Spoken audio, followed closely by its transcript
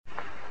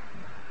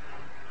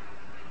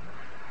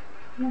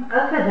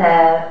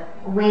Over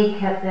the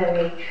week of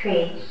the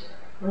retreat,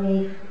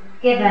 we've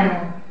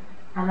given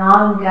an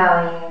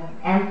ongoing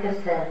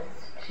emphasis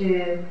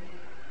to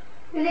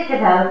really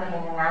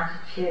developing an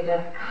attitude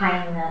of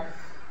kindness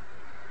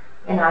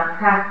in our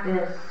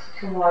practice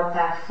towards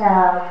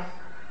ourselves,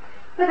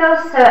 but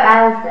also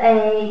as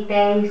a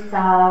base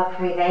of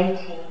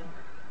relating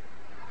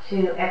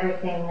to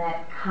everything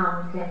that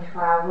comes into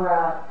our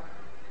world.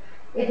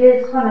 It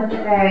is one of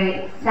the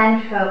very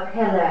central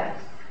pillars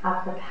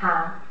of the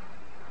path.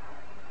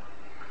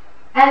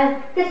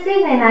 And this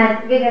evening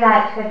I'd really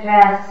like to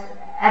address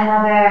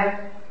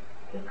another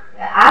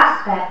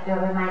aspect,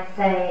 or we might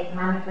say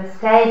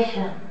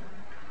manifestation,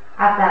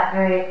 of that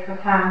very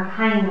profound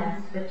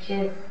kindness which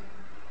is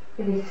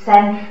really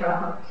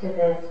central to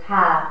this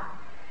path,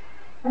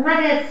 and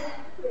that is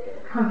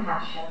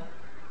compassion.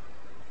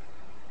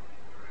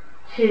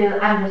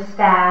 To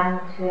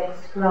understand, to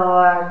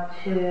explore,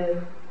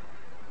 to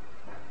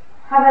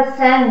have a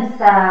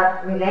sense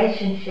of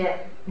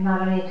relationship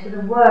not only to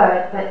the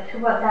word, but to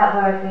what that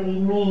word really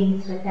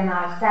means within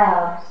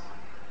ourselves,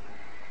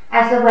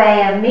 as a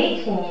way of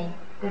meeting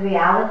the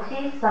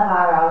realities of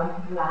our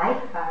own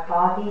life, our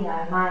body,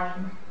 our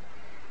mind,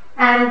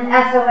 and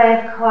as a way,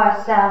 of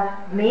course,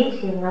 of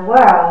meeting the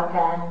world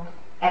and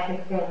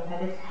everything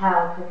that is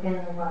held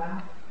within the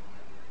world.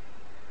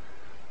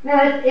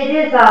 Now, it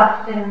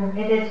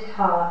is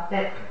taught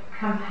that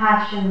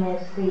compassion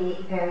is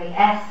the very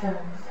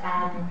essence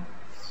and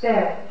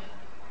spirit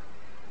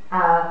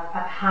of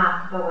a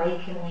path of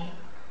awakening,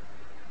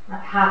 a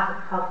path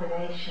of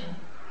cultivation.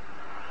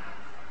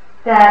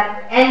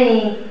 That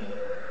any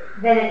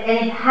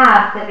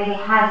path that really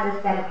has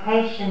this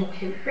dedication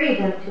to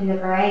freedom, to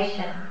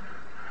liberation,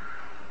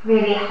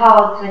 really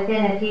holds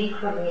within it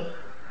equally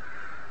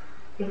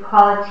the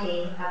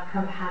quality of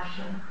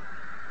compassion.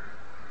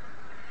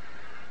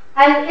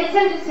 And it's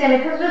interesting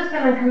because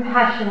wisdom and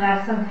compassion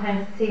are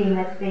sometimes seen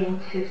as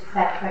being two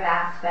separate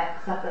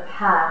aspects of the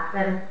path,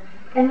 and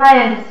in my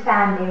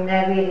understanding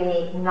they're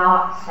really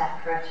not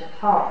separate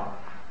at all.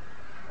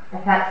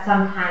 In fact,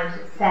 sometimes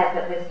it's said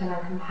that wisdom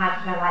and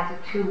compassion are like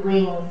the two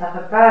wings of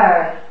a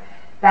bird,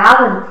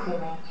 balancing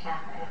each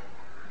other.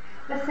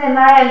 But so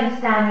my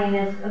understanding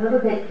is a little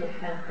bit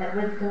different, that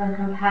wisdom and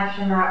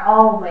compassion are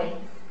always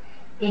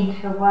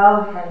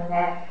interwoven,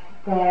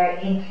 they're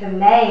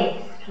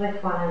interlaced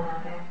with one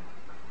another.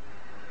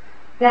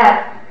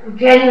 That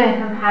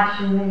genuine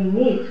compassion really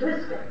needs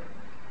wisdom,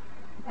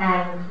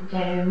 and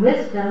genuine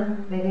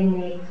wisdom really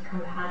needs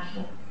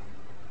compassion.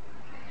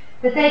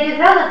 But they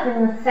develop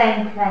in the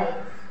same place.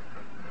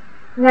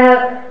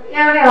 Now,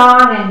 earlier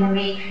on in the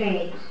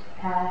retreat,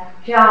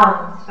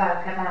 John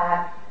spoke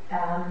about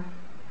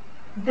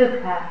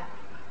dukkha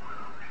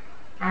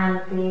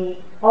and the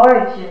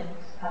origins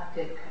of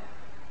dukkha.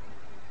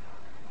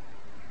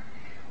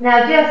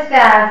 Now, just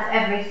as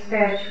every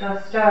spiritual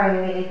story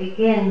really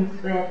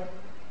begins with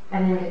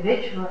an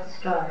individual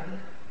story,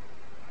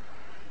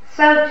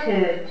 so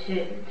too,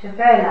 to a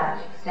very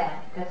large extent,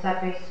 does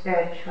every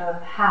spiritual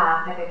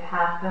path, every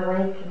path of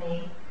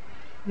awakening,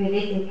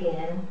 really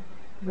begin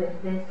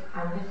with this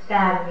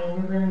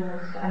understanding, the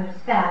willingness to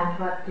understand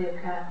what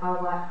dukkha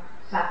or what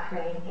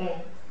suffering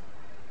is.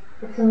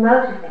 It's a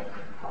motivating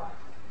force.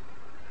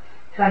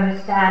 To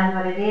understand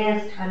what it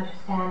is, to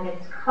understand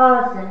its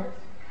causes.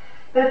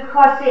 But of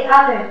course the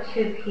other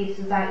two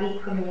pieces are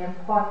equally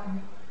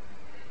important.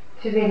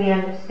 To really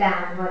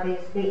understand what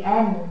is the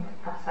end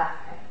of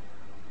suffering,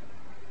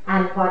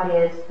 and what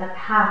is the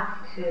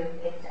path to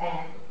its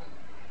end.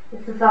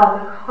 This is all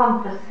the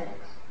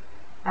composite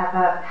of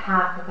a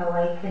path of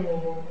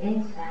awakening and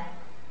insight.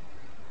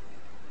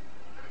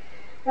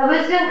 Now,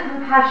 wisdom and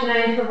compassion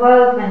are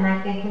interwoven,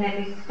 I think, in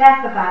every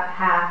step of our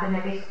path and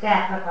every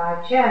step of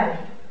our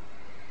journey.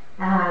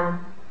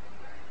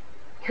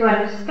 To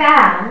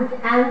understand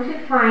and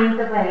to find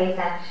the ways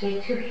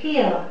actually to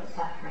heal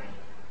suffering.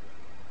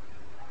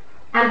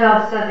 And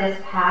also this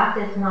path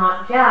is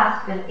not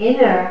just an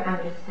inner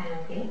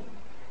understanding,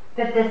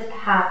 but this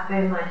path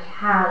very much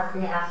has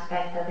the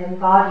aspect of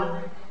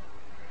embodiment.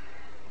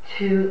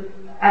 To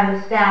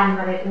understand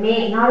what it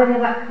means, not only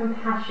what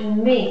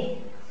compassion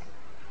means,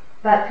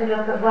 but to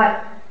look at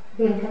what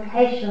the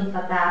implications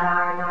of that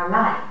are in our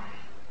life.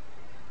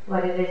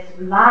 What it is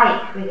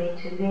like really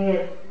to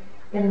live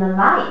in the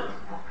light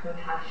of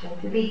compassion,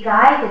 to be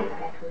guided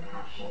by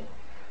compassion,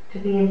 to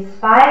be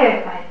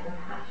inspired by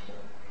compassion,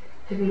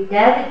 to be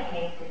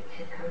dedicated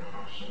to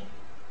compassion,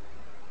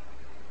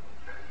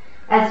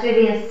 as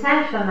really a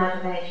central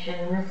motivation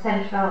and a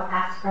central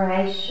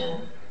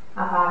aspiration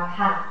of our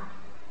path.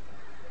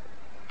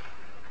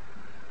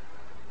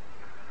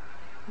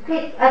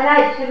 Okay, I'd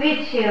like to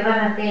read to you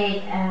one of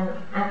the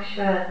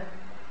actual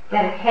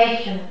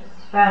dedications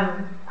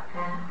from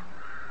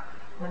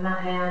the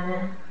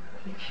Mahayana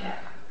teacher.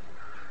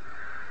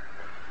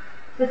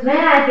 It says, "May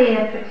I be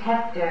a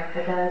protector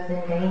for those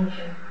in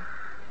danger,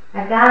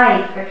 a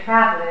guide for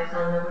travelers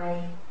on the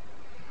way.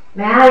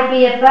 May I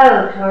be a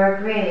boat or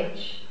a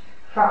bridge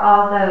for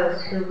all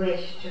those who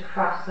wish to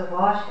cross the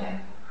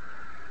water.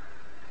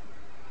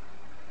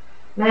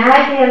 May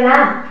I be a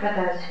lamp for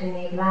those who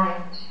need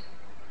light.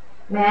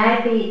 May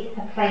I be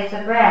a place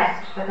of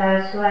rest for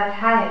those who are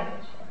tired.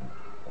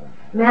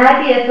 May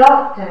I be a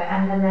doctor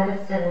and a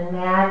medicine, and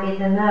may I be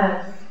the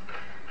nurse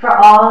for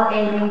all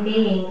ailing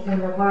beings in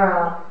the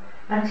world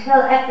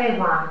until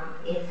everyone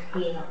is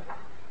healed.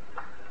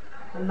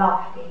 A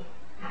lofty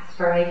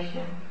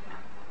aspiration.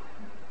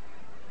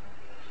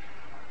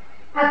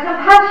 Now,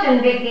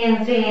 compassion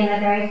begins really in the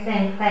very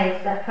same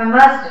place that for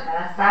most of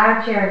us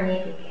our journey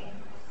begins,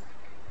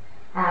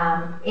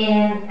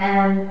 in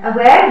an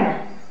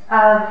awareness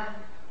of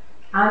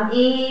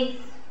unease,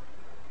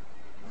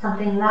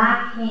 something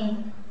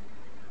lacking,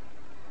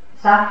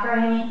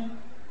 suffering,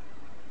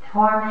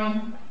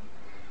 torment.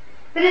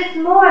 But it's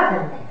more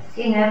than this,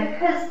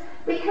 because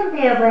we can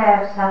be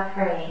aware of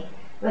suffering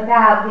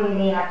without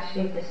really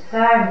actually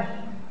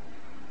discerning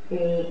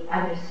the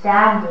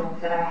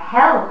understandings that are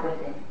held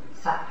within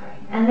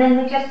suffering, and then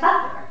we just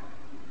suffer.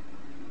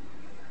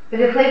 But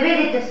if we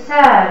really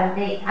discern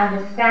the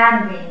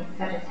understandings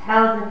that is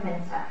held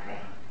within suffering,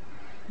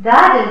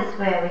 that is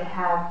where we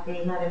have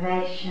the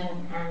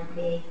motivation and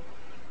the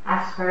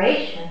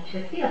aspiration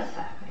to feel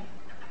suffering.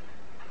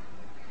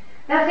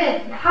 Now,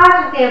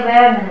 part of the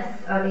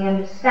awareness or the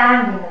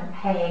understanding of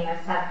pain or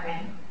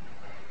suffering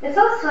is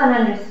also an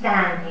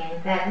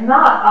understanding that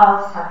not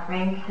all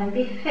suffering can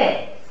be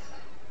fixed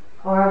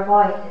or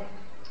avoided.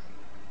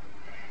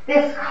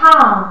 This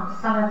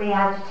calms some of the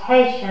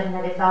agitation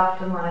that is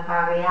often one of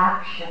our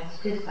reactions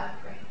to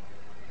suffering.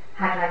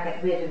 How do I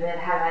get rid of it?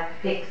 How do I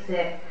fix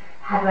it?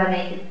 How do I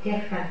make it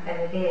different than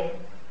it is?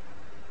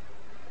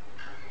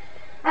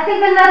 I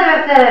think another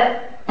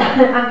of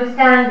the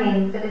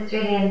understandings that is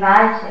really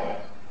invited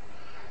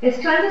is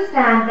to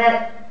understand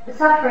that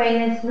suffering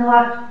is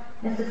not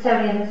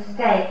necessarily a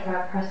mistake or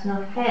a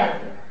personal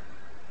failure.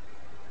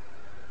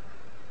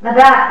 Now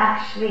that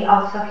actually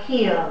also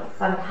heals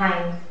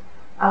sometimes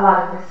a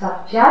lot of the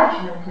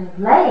self-judgment and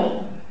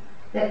blame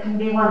that can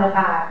be one of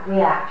our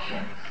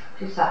reactions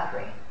to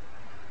suffering.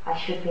 I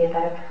should be a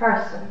better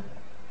person.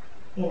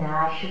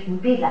 I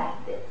shouldn't be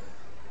like this.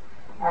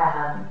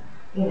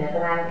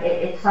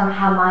 It's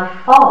somehow my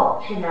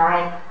fault.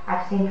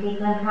 I've seen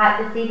people in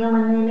practice, even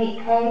when they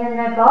meet pain in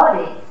their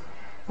bodies,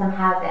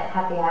 somehow they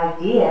have the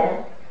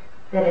idea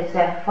that it's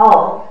their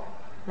fault,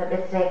 that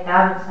they've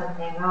done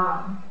something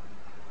wrong.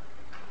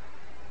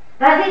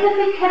 And I think if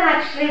we can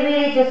actually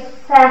really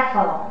just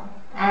settle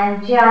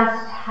and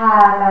just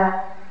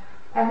have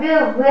a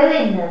real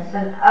willingness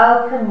and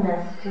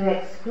openness to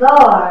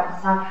explore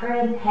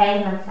suffering,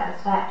 pain, and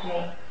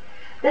satisfactory,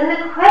 then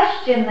the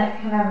question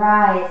that can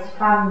arise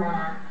from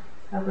that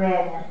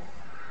awareness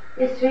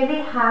is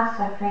really how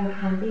suffering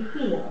can be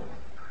healed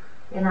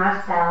in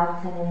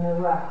ourselves and in the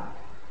world.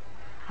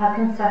 How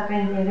can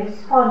suffering be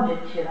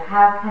responded to?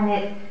 How can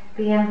it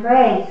be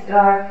embraced?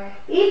 Or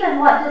even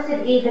what does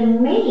it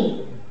even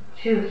mean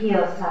to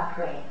heal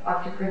suffering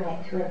or to bring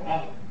it to an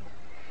end?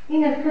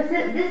 Because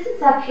this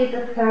is actually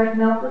the third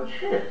noble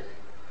truth,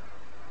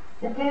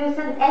 that there is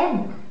an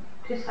end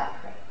to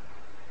suffering.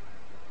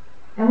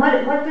 And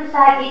what does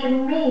that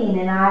even mean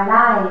in our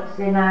lives,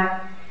 in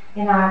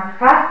our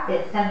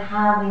practice, and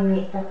how we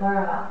meet the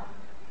world?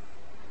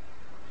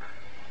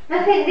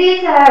 I think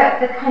these are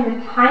the kind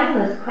of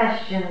timeless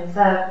questions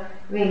of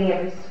really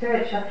every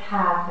spiritual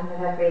path and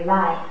of every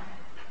life.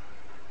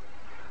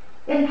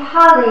 In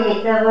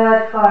Pali, the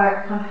word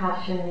for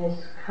compassion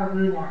is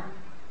karuna,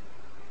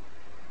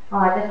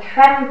 or the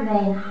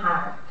trembling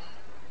heart,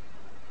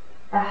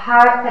 the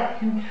heart that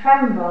can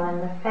tremble in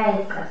the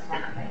face of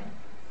suffering.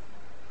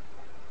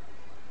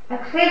 Now,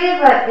 clearly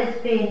what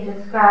is being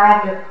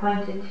described or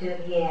pointed to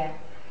here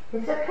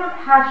is that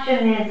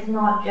compassion is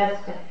not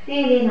just a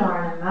feeling or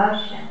an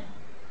emotion,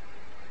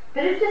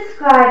 but it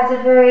describes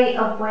a very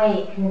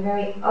awake and a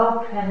very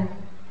open,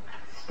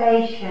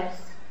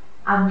 spacious,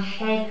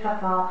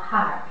 unshakable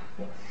heart.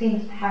 It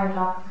seems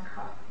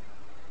paradoxical.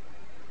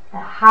 The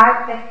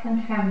heart that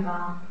can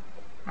tremble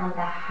and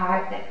the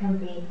heart that can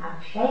be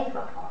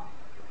unshakable.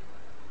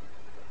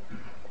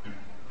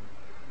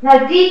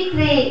 Now,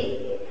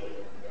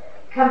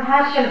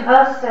 compassion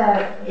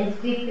also is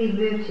deeply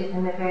rooted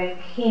in a very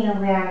keen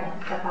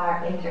awareness of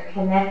our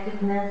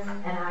interconnectedness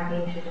and our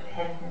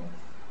interdependence.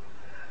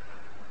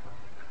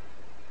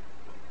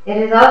 It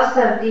is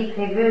also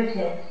deeply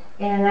rooted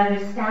in an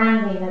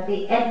understanding of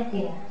the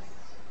emptiness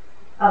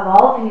of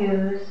all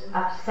views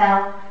of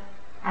self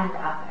and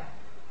other.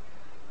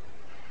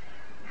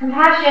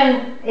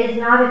 Compassion is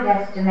not a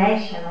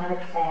destination, I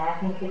would say. I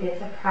think it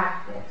is a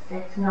practice.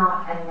 It's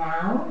not a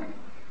noun,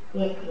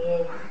 it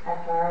is a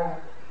verb.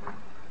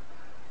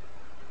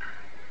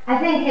 I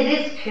think it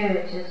is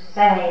true to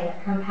say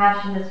that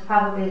compassion is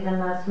probably the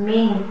most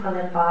meaningful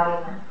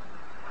embodiment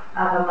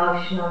of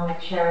emotional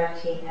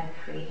maturity and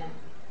freedom.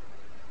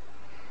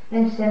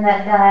 Interesting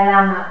that Dalai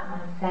Lama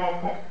once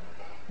said that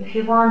if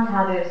you want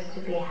others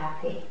to be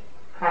happy,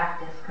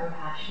 practice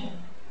compassion.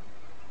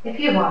 If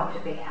you want to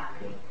be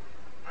happy,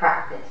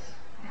 practice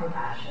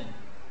compassion.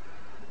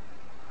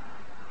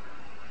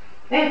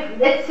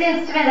 It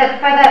seems to me that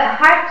for the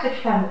heart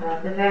to tremble,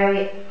 the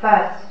very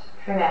first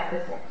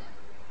prerequisite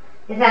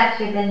is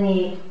actually the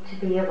need to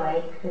be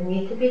awake, the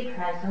need to be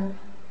present,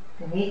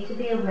 the need to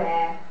be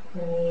aware,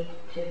 the need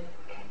to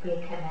be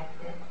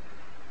connected.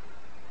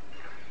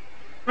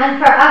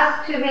 And for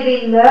us to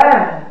really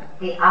learn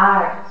the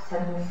arts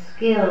and the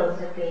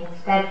skills of being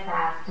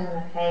steadfast in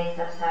the face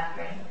of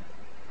suffering,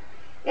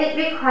 it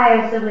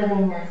requires a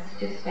willingness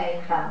to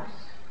stay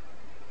close,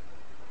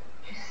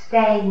 to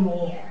stay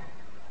near,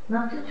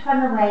 not to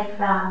turn away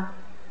from,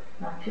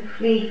 not to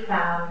flee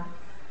from,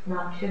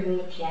 not to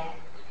reject.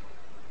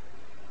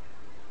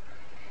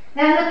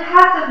 Now, in the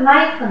path of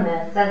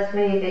mindfulness, as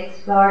we've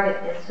explored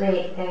it this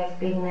week, there's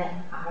been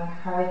our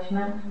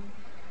encouragement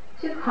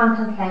to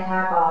contemplate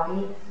our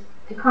bodies,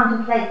 to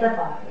contemplate the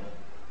body,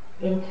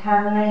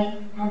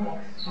 internally and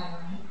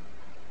externally,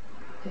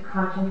 to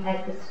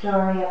contemplate the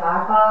story of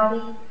our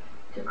body,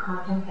 to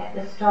contemplate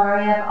the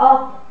story of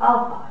all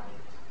bodies,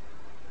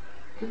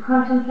 to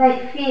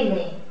contemplate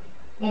feeling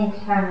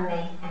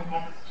internally and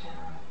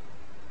externally,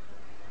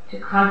 to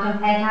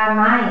contemplate our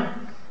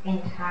minds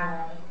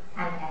internally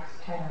and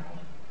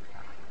externally,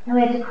 and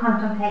we're to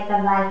contemplate the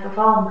life of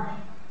all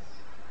minds,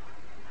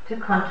 to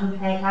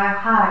contemplate our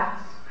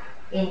hearts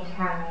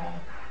internally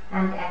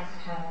and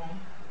externally,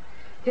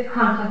 to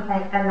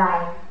contemplate the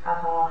life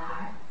of all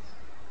hearts.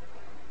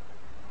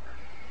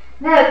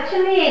 Now,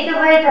 to me, the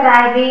way that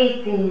I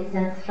read these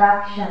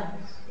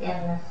instructions in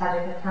the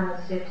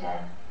Satipatthana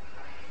Sutta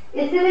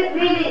is that it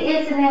really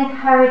is an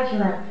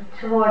encouragement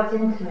towards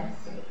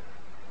intimacy.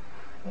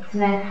 It's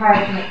an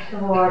encouragement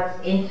towards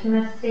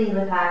intimacy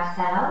with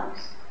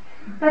ourselves,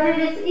 but it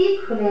is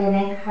equally an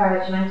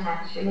encouragement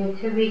actually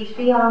to reach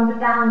beyond the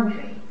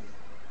boundaries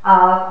of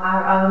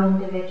our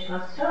own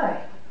individual story.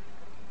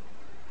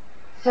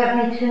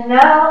 Certainly to know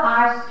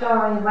our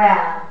story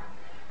well,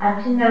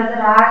 and to know that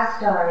our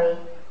story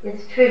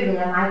is truly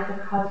a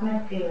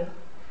microcosmic view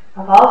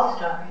of all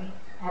stories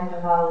and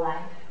of all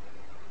life.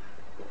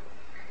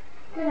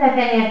 I don't know if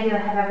any of you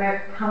have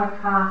ever come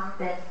across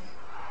this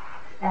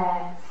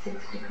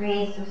 6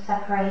 degrees of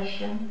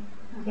separation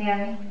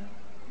theory.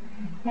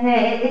 And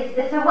I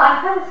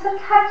found it so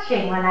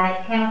touching when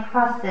I came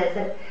across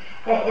this.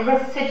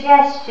 This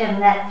suggestion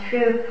that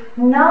through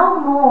no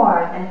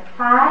more than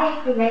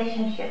 5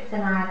 relationships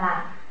in our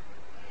life,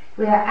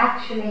 we are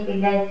actually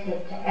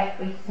related to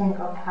every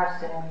single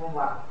person in the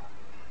world.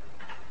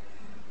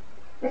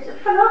 It's a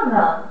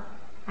phenomenal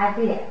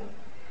idea.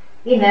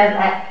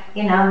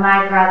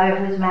 My brother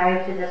who's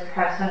married to this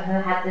person who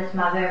had this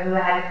mother who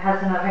had a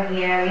cousin over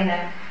here, and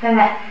that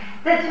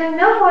there are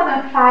no more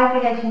than 5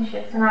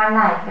 relationships in our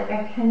life that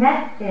are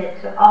connected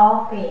to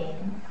all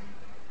beings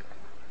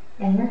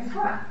in this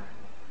world.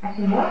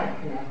 Actually more than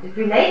connected,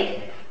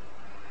 related.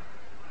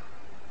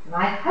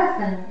 My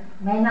cousin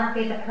may not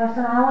be the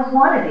person I always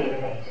want to be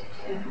related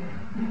to.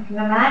 You can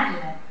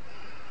imagine it.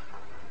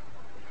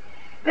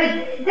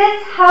 But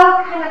this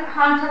whole kind of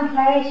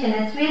contemplation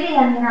is really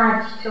a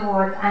nudge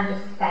towards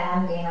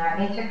understanding our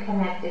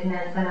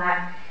interconnectedness and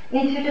our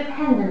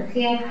interdependence,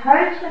 the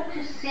encouragement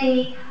to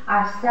see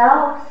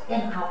ourselves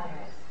in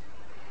others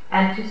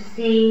and to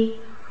see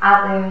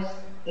others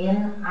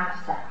in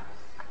ourselves.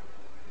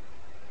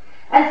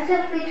 And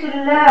simply to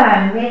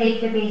learn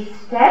really to be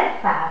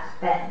steadfast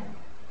then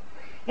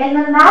in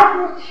the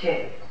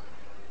magnitude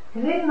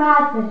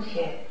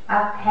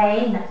of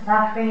pain, of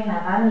suffering,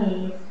 of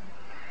unease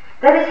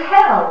that is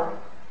held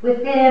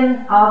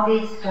within all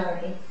these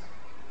stories.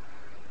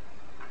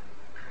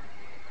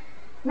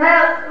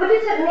 Now, what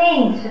does it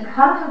mean to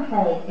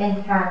contemplate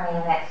internally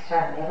and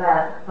externally?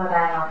 Well, what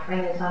I'm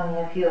offering is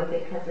only a view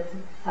because this is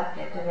the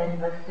subject of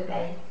endless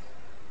debates.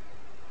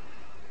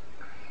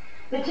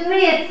 But to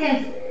me it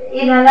seems,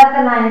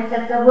 another line, it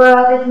says the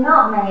world is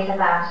not made of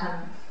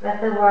atoms,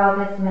 but the world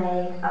is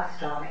made of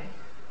stories.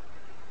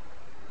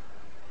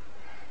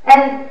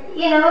 And,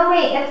 when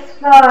we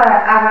explore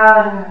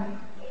our own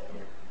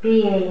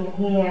being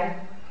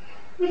here,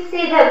 we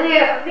see that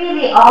we're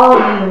really all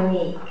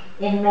unique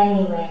in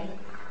many ways.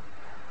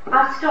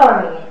 Our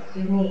story is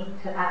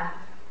unique to us.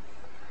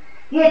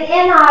 Yet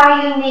in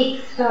our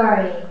unique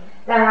story,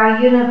 there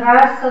are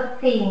universal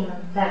themes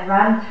that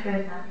run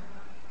through them,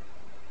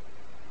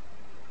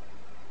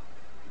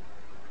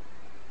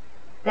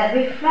 that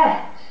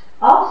reflect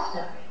all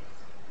stories.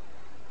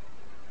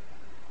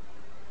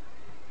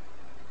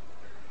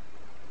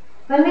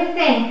 When we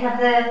think of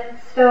the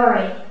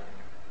story,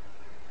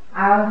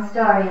 our own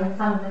story, and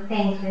some of the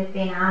things we've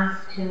been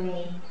asked to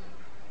meet,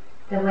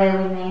 the way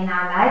we may in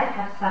our life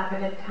have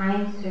suffered at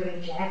times through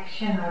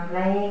rejection or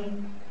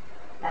blame,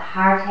 the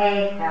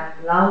heartache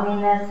of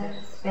loneliness or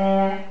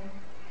despair.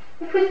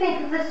 If we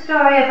think of the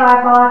story of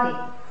our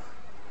bodies,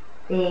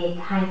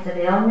 the times of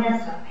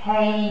illness or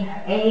pain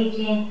or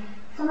aging,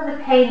 some of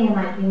the pain you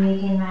might be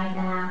meeting right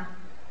now.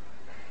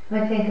 We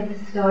think of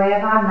the story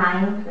of our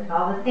mind, with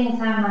all the things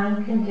our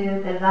mind can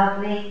do, the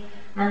lovely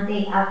and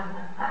the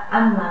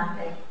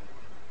unlovely.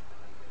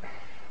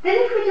 Then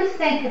if we just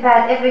think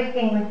about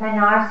everything within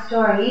our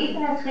story,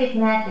 even as we've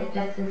met it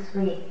just this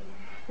week,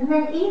 And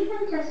then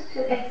even just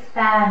to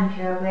expand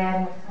your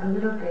awareness a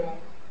little bit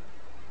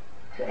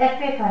to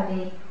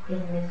everybody in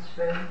this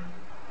room.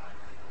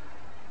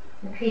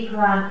 The people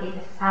on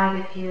either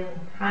side of you, in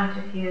front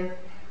of you,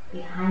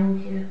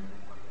 behind you.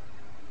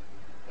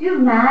 Do you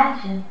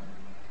imagine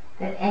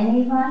that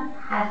anyone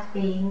has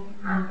been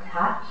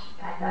untouched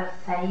by those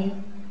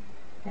same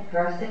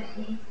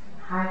adversities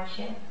and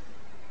hardships?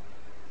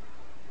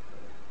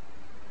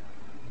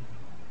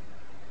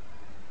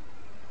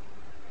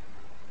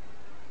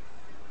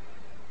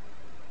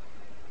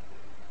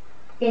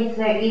 Is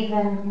there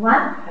even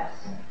one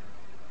person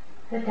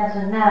who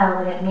doesn't know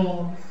what it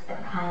means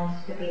at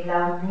times to be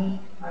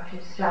lonely, or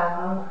to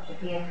struggle, or to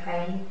be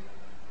afraid?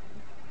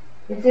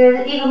 Is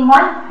there even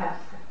one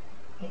person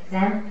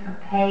exempt from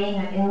pain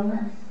or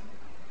illness?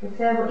 Is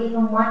there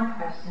even one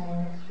person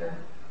in this room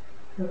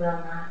who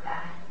will not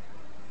die?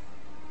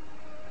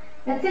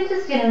 It's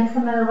interesting in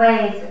some of the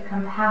ways that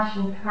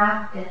compassion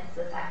practice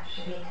is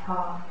actually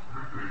taught.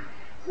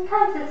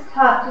 Sometimes it's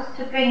taught just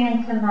to bring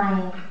into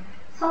mind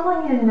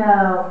someone you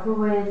know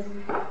who is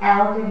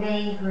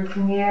elderly, who is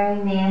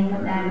nearing the end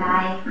of their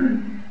life,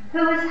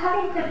 who is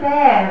having to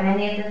bear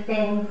many of the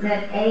things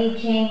that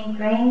aging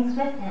brings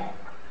with it.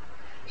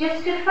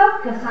 Just to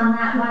focus on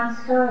that one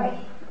story.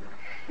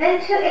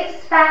 Then to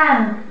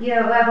expand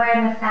your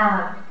awareness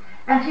out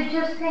and to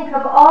just think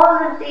of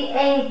all of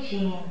the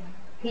aging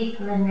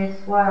people in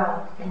this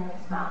world in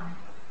this moment.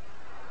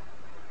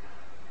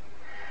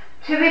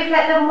 To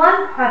reflect on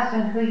one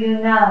person who you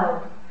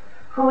know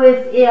who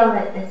is ill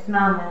at this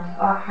moment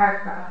or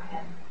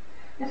heartbroken.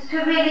 Just to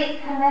really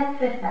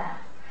connect with that.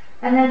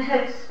 And then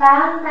to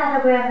expand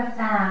that awareness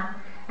out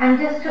and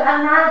just to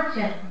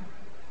imagine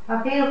or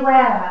be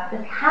aware of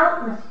the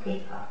countless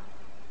people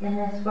in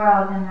this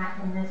world and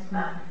in this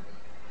moment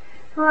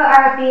who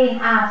are being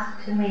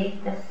asked to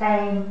meet the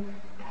same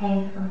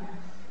painfulness.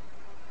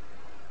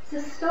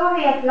 It's a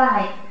story of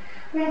life.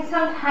 I mean,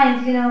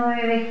 sometimes, when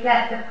we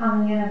reflect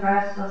upon the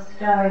universal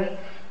story,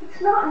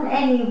 it's not in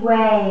any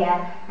way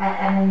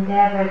an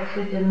endeavour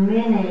to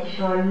diminish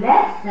or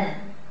lessen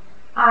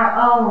our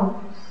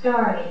own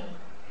story,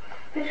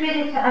 but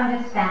really to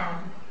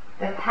understand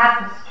the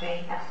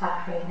tapestry of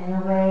suffering in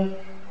a way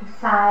the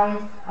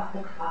size of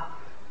the cloth.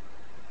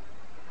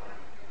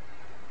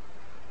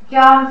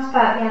 John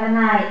spoke the other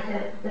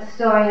night the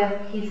story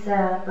of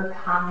Kisa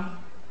Butami,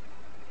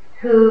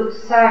 who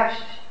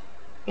searched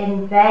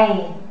in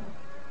vain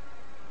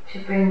to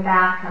bring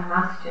back a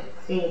mustard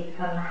seed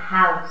from the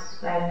house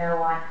where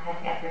no one had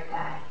ever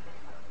died.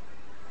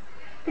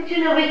 But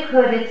we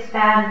could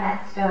expand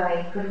that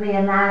story. Could we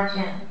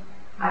imagine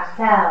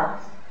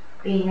ourselves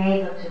being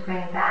able to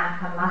bring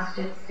back a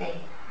mustard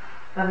seed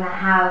from the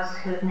house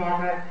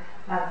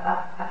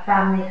a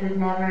family who'd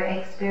never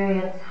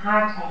experienced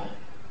heartache,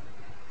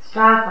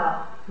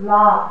 struggle,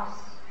 loss,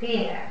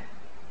 fear?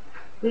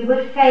 We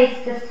would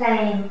face the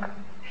same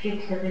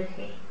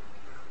futility.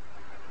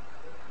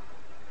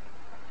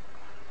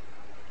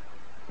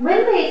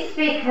 When we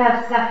speak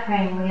of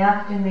suffering, we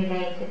often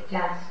relate it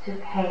just to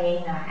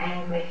pain or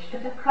anguish,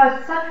 but of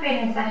course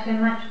suffering is actually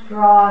a much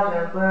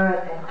broader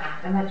word than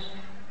that, a much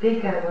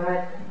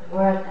bigger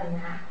word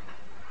than that.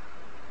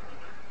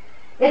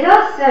 It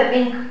also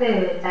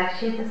includes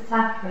actually the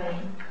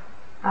suffering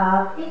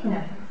of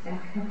ignorance and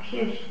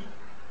confusion.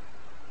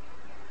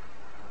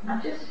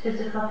 Not just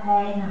physical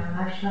pain or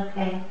emotional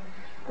pain,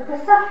 but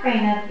the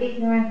suffering of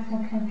ignorance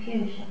and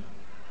confusion.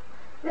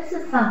 This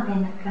is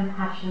something that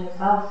compassion is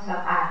also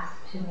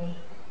asked to meet.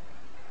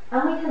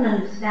 And we can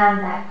understand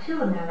that too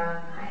in our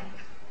own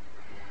lives.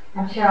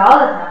 I'm sure all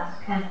of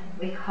us can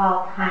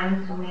recall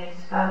times when we have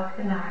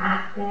spoken or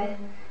acted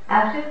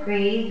out of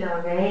greed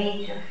or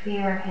rage or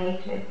fear or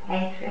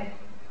hatred.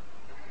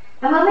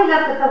 And when we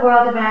look at the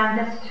world around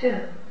us too,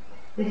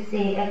 we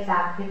see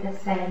exactly the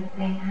same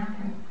thing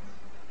happens.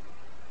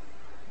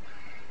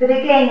 But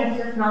again,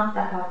 this is not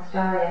the whole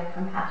story of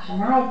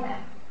compassion either.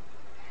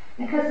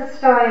 Because the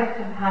story of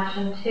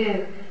compassion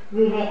too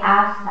really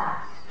asks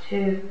us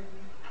to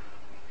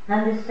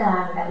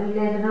understand that we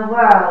live in a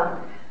world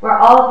where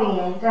all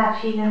beings are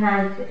actually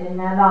united in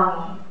their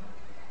longing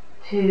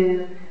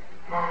to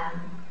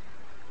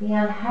be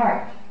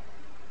unhurt,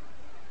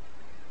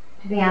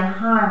 to be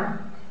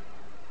unharmed,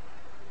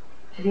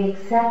 to be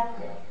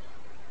accepted,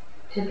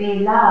 to be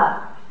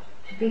loved,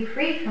 to be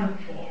free from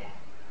fear,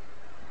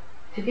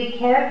 to be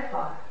cared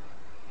for.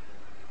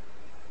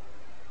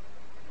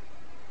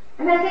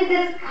 And I think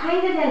this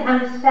kind of an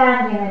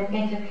understanding of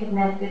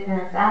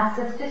interconnectedness asks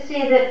us to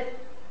see that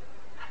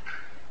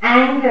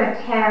anger,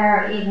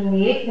 terror, even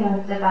the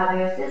ignorance of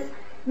others is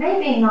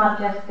maybe not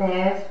just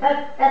theirs,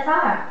 but as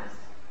ours.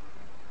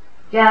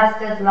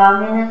 Just as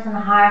loneliness and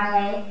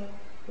heartache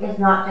is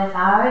not just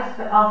ours,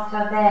 but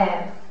also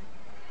theirs.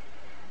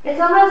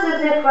 It's almost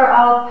as if we're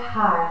all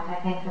part, I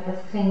think, of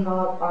a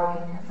single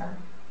organism.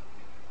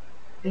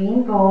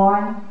 Being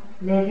born,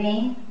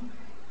 living,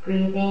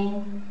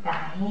 breathing,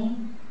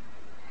 dying,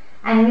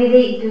 and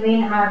really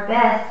doing our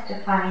best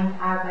to find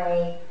our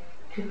way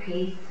to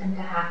peace and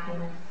to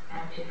happiness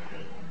and to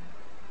freedom.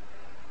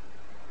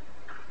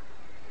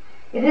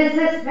 It is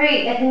this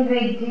very, I think,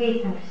 very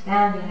deep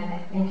understanding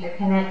of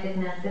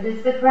interconnectedness. It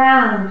is the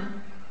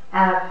ground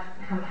of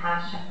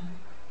compassion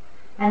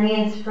and the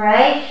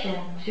inspiration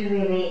to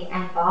really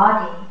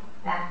embody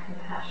that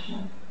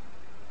compassion.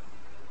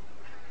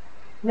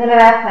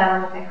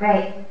 Milarepa was a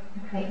great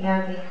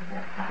yogi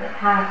of the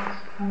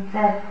past, and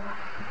said,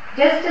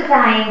 just as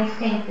I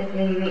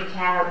instinctively reach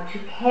out to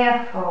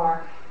care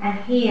for and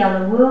heal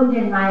a wound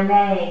in my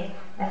leg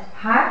as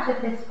part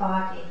of this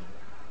body,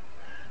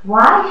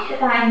 why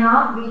should I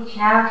not reach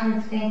out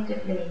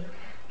instinctively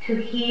to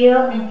heal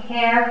and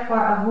care for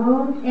a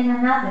wound in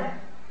another,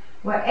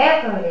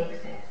 wherever it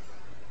exists,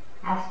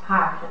 as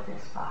part of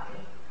this body?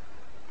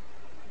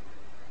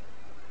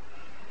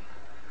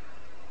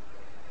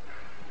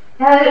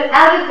 Now,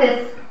 out of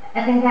this,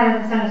 I think out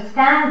of this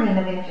understanding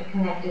of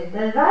interconnected,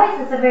 there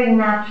arises a very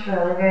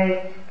natural, a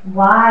very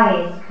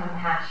wise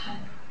compassion.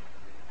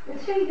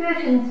 It's really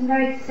rooted in some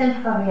very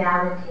simple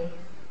realities.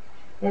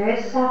 There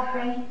is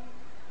suffering,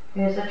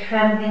 there is a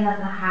trembling of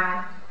the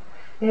heart,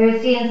 there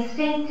is the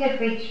instinctive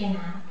reaching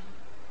out,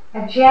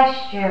 a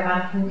gesture of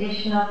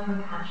unconditional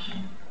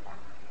compassion,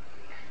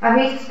 a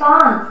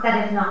response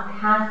that is not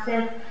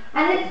passive,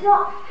 and it's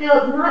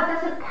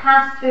doesn't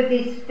pass through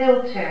these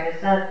filters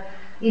of,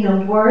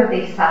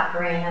 worthy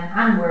suffering and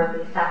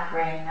unworthy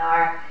suffering,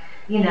 or,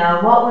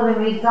 what will the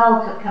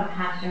result of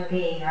compassion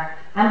be, or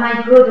am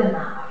I good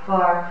enough,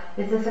 or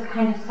is this a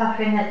kind of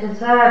suffering that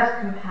deserves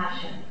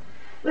compassion?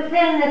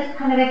 Within this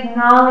kind of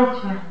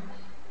acknowledgement,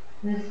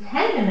 this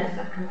tenderness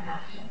of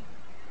compassion,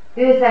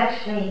 there is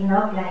actually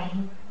no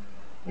blame,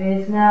 there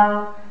is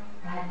no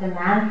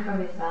demand for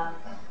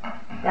results,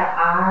 there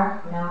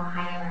are no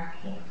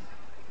hierarchies.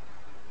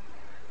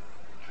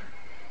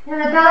 The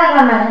Dalai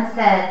Lama has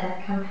said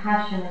that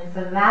compassion is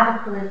the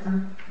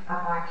radicalism of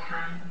our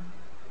time.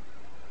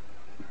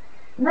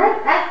 And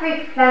I've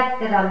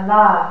reflected a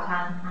lot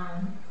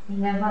on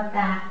what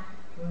that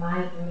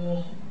might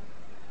mean.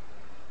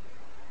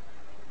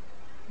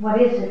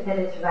 What is it that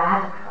is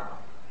radical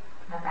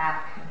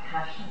about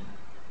compassion?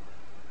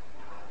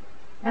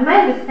 And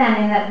my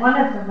understanding that one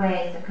of the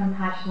ways that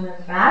compassion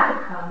is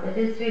radical, it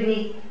is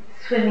really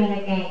swimming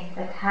against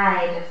the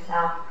tide of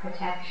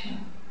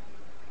self-protection.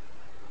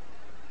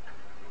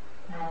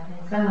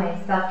 In some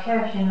ways,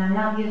 self-cherishing, I'm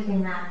not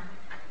using that,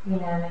 in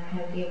a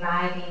kind of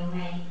deriding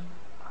way.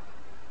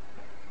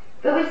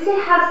 But we see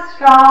how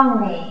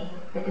strongly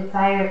the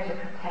desire to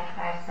protect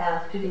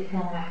ourselves, to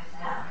defend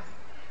ourselves,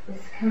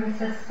 is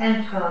so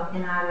central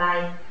in our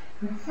life,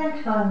 and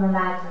central in the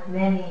lives of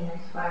many in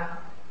this world.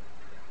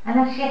 And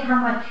actually how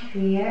much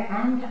fear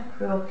and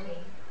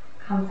cruelty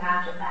comes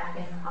out of that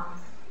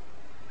impulse.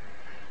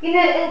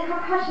 And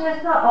compassion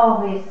is not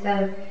always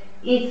so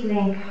easily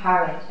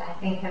encouraged, I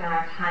think, in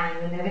our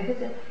time,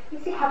 because you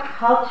see how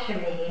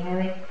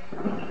culturally,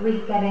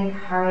 we get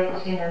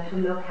encouraged, to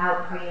look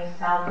out for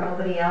yourself,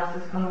 nobody else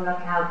is going to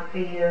look out for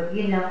you,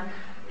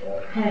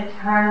 kind of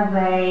turn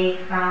away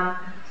from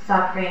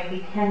suffering,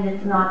 pretend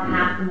it's not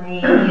happening,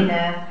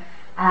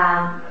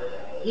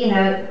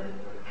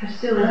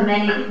 pursue as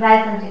many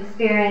pleasant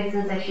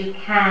experiences as you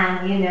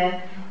can,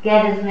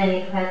 get as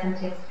many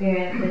pleasant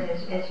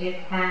experiences as you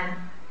can.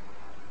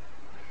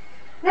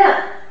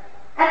 Now,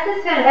 at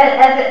this time,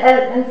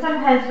 and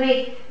sometimes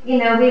we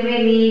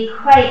really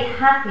equate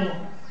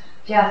happiness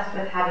just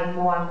with having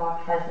more and more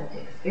pleasant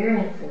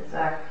experiences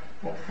or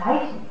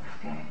exciting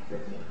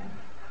experiences even.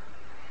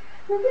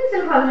 It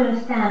is important to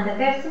understand that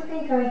there's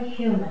something very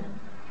human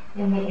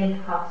in the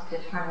impulse to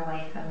turn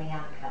away from the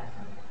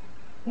unpleasant.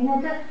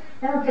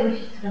 I don't think we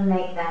should sort of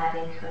make that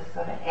into a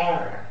sort of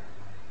error.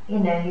 You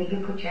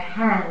put your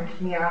hand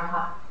near a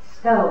hot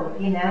stove,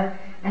 and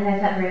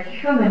there's that very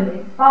human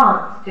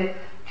response to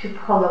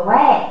pull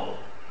away.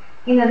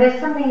 There's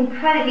something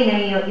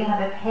incredible, you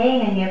have a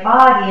pain in your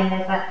body, and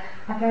there's a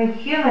very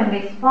human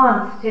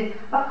response to,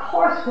 of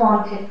course,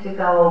 want it to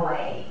go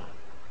away.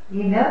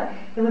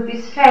 It would be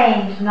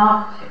strange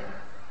not to.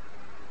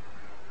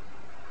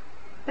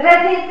 But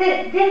I think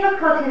the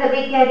difficulty that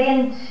we get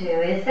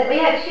into is that we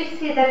actually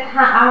see that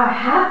our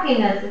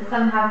happiness is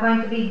somehow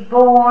going to be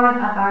born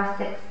of our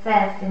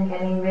success in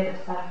getting rid of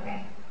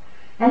suffering.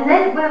 And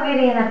then we're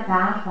really in a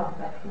battle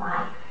with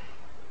life.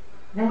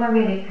 Then we're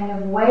really kind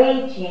of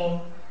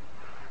waging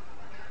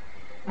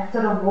a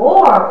sort of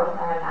war with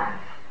our life.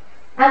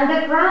 And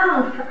the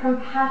ground for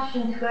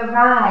compassion to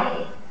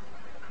arise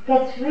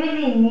gets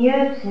really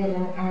muted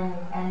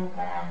and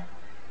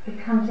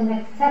becomes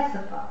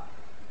inaccessible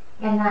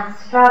in that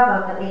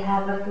struggle that we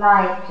have with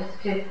life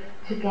just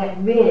to get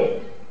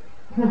rid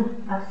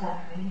of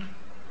suffering.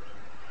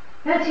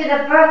 See,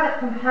 the birth of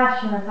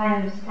compassion, as I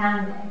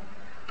understand it,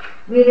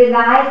 really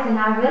lies in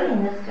our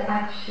willingness to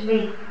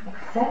actually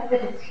accept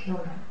that it's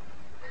human,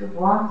 to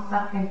want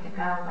suffering to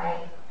go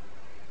away,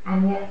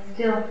 and yet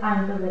still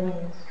find the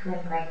willingness to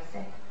embrace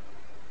it.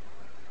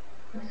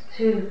 Those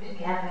two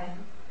together.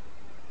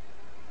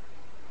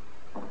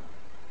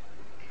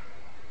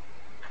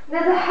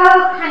 Now, the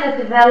whole kind of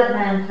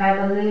development or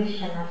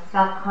evolution of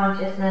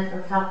self-consciousness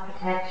and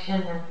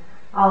self-protection and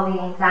all the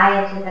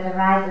anxiety that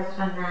arises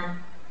from that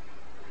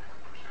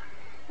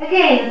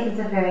Again, this is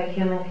a very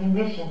human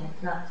condition.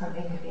 It's not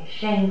something to be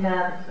ashamed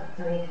of, it's not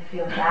something to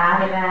feel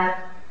bad about.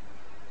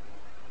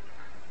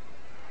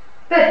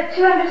 But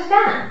to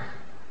understand,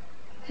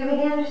 to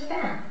really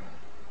understand.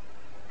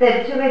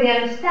 To really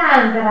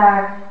understand that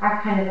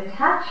our kind of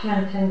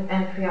attachment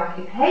and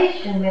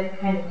preoccupation with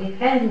kind of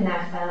defending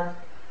ourselves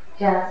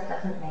just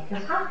doesn't make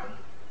us happy.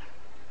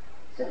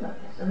 It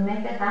doesn't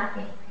make us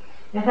happy.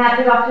 In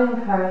fact, it often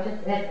encourages,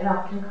 it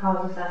often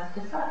causes us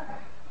to suffer.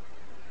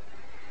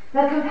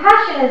 Now,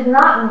 compassion is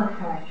not an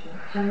encouragement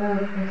to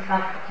move from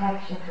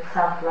self-protection to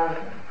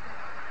self-loathing.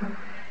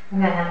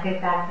 And then I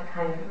think that's a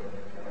kind of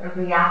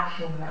a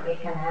reaction that we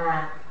can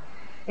have.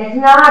 It's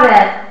not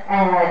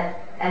an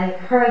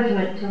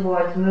encouragement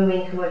towards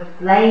moving towards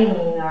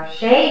blaming or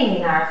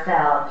shaming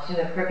ourselves,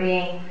 for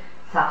being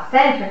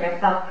self-centered or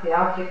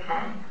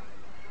self-preoccupying.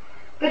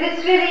 But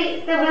it's really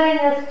the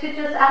willingness to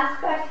just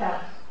ask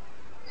ourselves,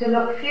 to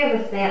look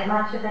fearlessly at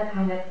much of the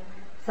kind of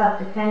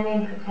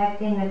self-defending,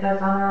 protecting that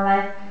goes on in our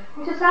life,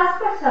 and just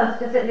ask ourselves,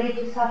 does it lead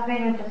to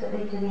suffering or does it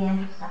lead to the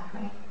end of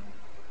suffering?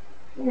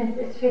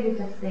 It's really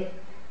just the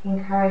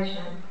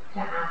encouragement to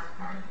ask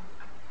that.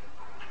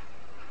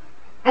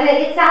 And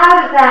it's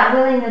out of that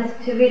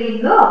willingness to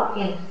really look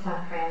into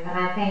suffering that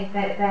I think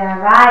that there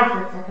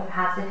arises a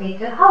capacity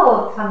to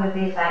hold some of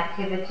these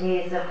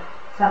activities of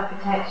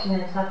self-protection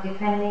and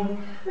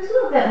self-defending just a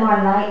little bit more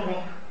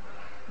lightly,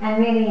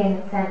 and really in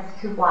a sense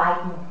to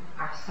widen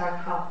our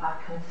circle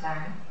of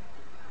concern,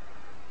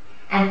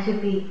 and to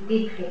be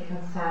deeply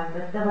concerned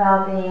with the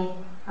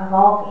well-being of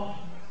all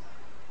beings,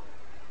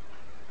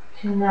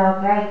 to know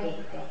very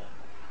deeply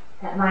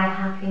that my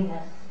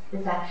happiness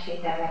is actually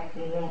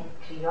directly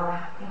linked to your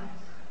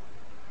happiness,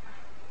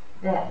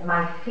 that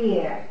my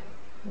fear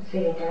is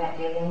really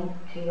directly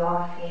linked to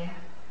your fear,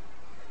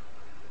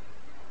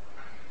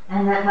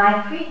 and that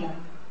my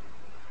freedom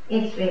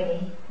is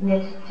really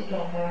knitted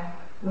together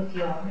with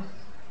yours.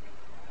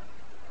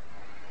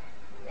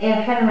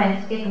 A friend of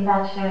mine, Stephen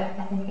Batchelor,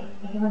 I think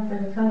he once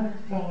said this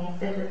wonderful thing. He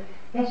said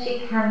that if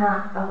she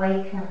cannot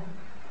awaken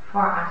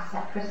for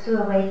ourselves, pursue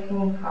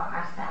awakening for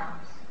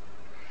ourselves,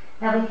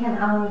 that we can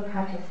only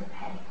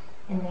participate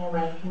in the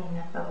awakening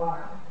of the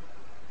world.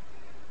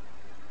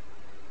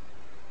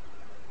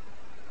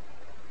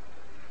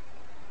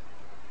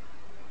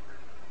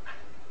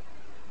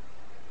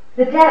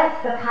 The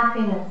depth of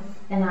happiness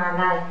in our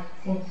life,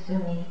 it seems to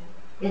me,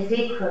 is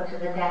equal to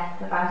the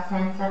depth of our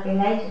sense of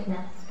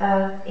relatedness,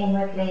 both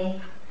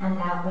inwardly and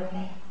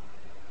outwardly.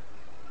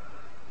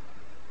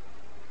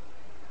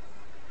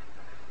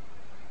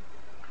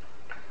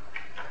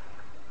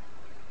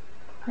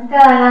 And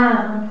Dalai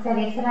Lama once said,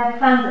 he said, I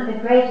found that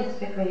the greatest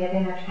degree of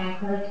inner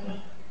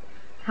tranquility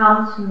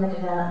comes from the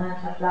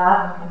development of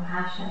love and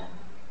compassion.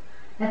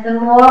 That the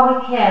more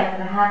we care for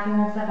the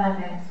happiness of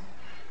others,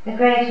 the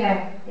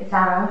greater is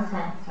our own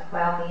sense of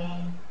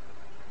well-being.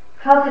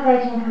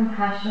 Cultivating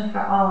compassion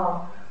for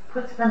all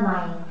puts the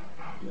mind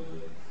at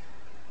ease.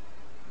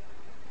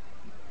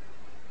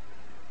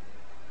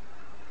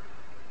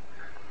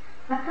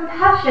 Now,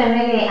 compassion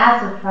really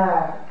as a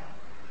verb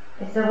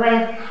is a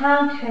way of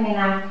countering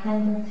our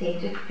tendency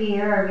to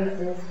fear or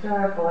resist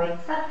or avoid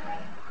suffering.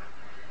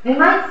 We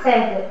might say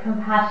that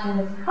compassion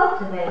is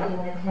cultivating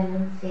the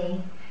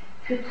tendency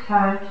to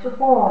turn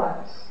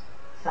towards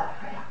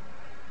suffering.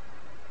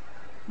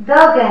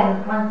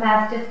 Dogen once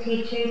asked his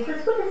teacher, he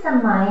says, what is a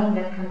mind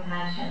of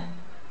compassion?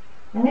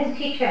 And his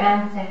teacher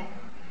answered,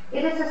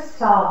 it is a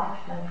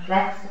soft and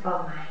flexible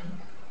mind.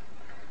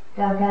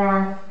 Dogen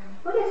asked,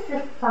 what is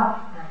this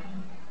soft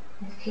mind?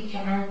 His teacher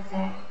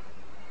answered,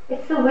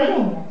 it's the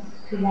willingness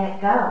to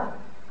let go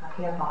of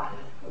your body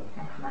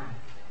and mind.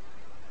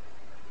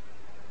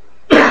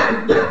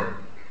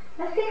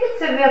 I think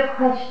it's a real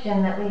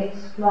question that we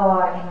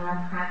explore in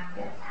our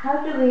practice.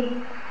 How do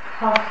we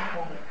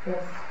cultivate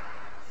this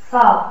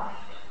soft,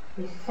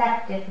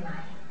 receptive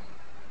mind?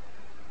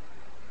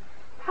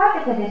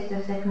 Part of it is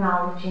just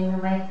acknowledging the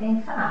way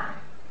things are.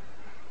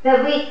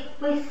 That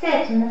we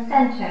sit in the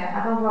center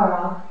of a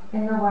world,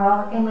 in the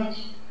world in which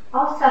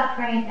all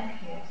suffering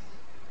appears.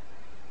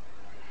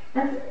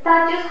 And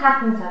that just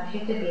happens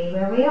actually to be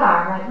where we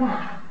are right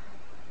now.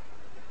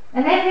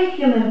 And every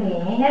human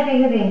being, every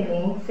living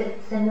being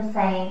sits in the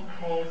same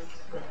place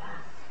with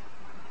us,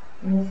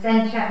 in the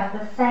center of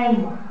the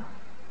same world.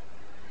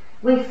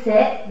 We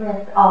sit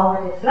with all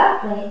that is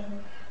lovely,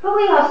 but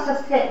we also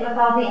sit with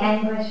all the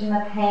anguish and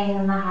the pain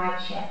and the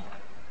hardship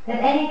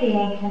that any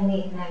being can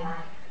meet in their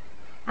life.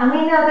 And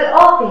we know that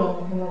all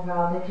beings in the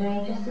world are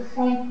doing just the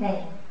same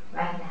thing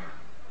right now.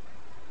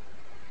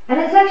 And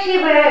it's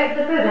actually where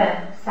the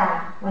Buddha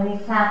sat when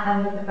he sat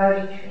under the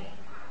Bodhi tree.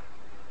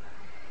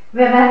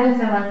 Rev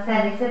Anderson once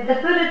said, he said,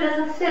 the Buddha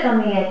doesn't sit on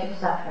the edge of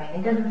suffering.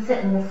 He doesn't sit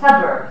in the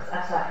suburbs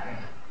of suffering.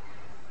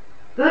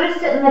 Buddha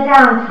sit in the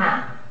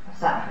downtown of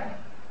suffering.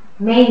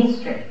 Main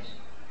Street.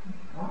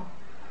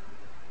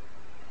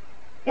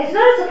 It's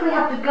not as if we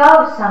have to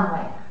go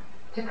somewhere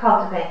to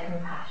cultivate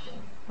compassion.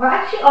 We're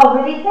actually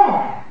already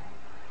there.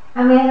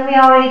 I mean, we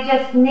already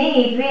just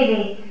need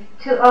really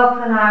to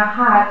open our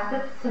hearts to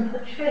the simple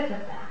truth of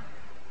that.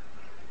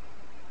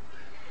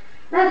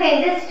 And I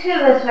think this too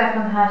is where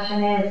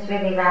compassion is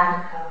really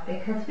radical,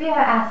 because we are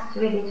asked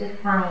really to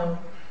find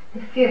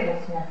the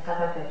fearlessness of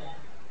a Buddha.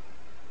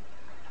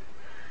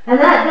 And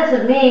that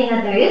doesn't mean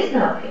that there is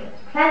no fear,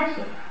 there's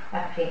plenty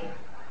of fear.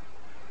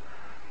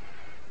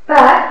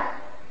 But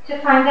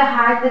to find a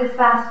heart that is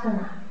vast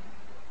enough,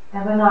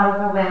 that we're not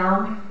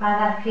overwhelmed by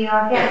that fear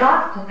or get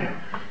lost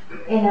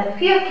in it.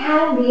 Fear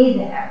can be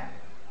there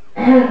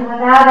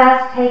without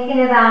us taking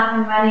it off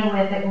and running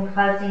with it and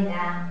closing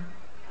down.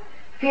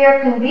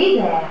 Fear can be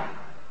there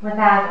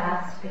without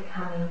us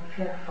becoming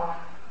fearful.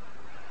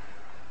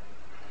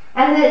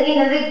 And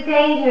the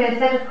danger is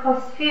that, of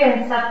course, fear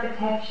and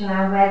self-protection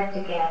are wed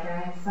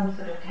together in some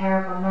sort of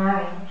terrible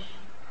marriage.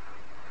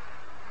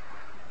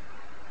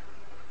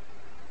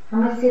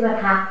 And we see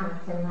what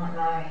happens in that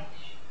marriage.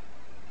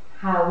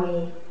 How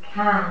we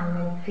can,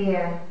 when fear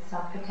and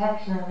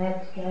self-protection are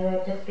wed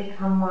together, just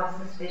become more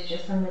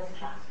suspicious and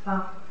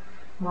mistrustful,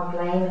 more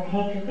blame and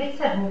hatred. We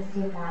certainly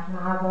see that in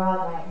our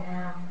world right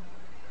now.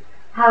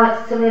 How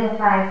it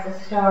solidifies the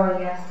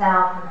story of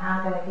self and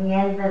other, the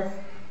endless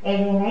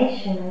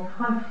alienation and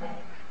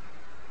conflict.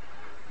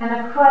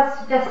 And of course,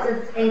 just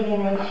as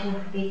alienation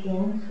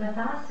begins with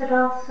us, it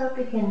also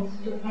begins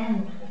to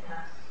end with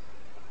us.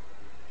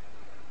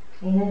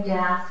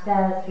 Just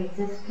as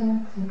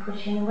resistance and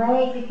pushing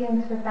away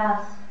begins with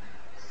us,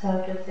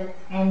 so does its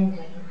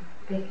ending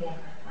begin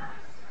with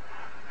us.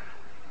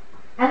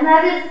 And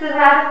that is the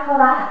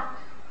radical act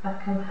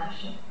of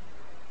compassion.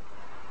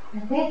 I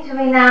think to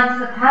renounce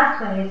the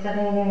pathways of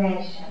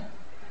alienation,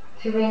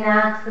 to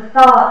renounce the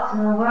thoughts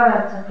and the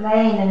words of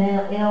blame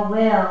and ill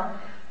will,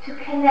 to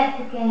connect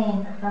again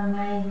with a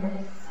mind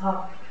that is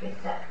soft,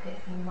 receptive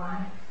and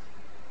wise.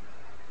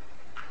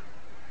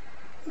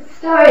 It's a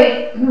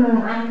story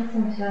I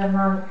listened to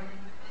a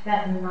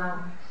Tibetan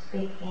monk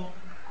speaking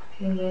a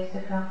few years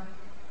ago.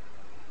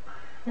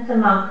 There's a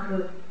monk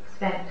who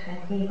spent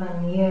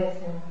 21 years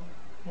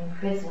in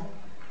prison,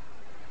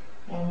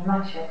 in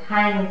much of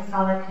time in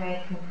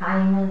solitary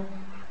confinement.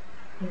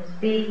 He was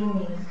beaten,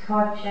 he was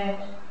tortured,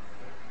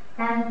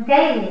 and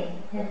daily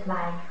his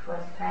life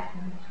was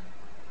threatened.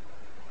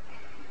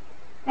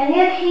 And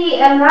yet he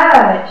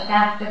emerged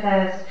after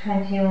those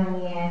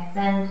 21 years,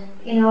 and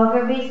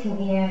over recent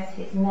years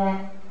he's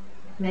met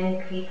with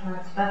many people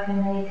and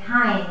spoken many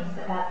times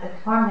about the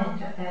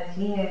torment of those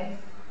years.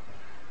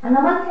 And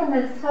the one thing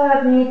that's so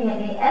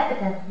immediately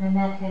evident when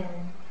I met him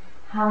is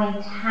how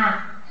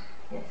intact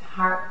his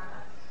heart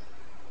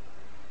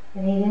was.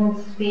 That he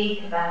didn't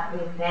speak about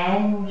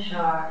revenge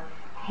or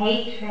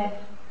hatred.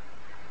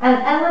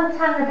 And one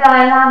time the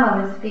Dalai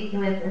Lama was speaking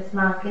with this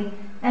monk,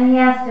 and he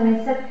asked him,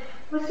 he said,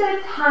 was there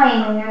a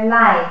time when your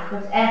life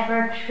was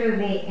ever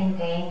truly in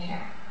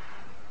danger?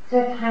 Was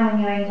there a time when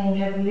you were in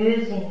danger of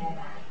losing your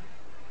life?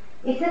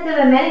 He said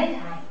there were many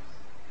times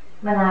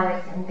when I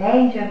was in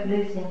danger of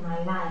losing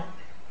my life,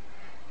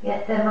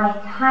 yet that my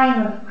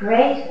time of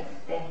greatest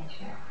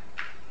danger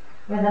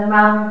were the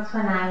moments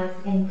when I was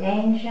in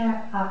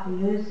danger of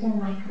losing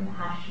my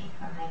compassion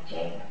for my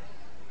jailers.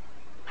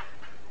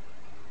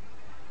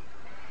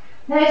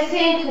 Now it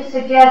seemed to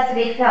suggest that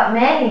he felt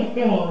many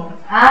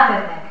things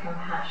other than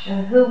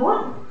compassion. Who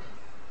wouldn't?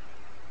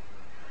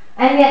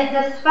 And yet,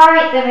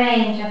 despite the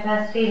range of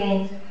those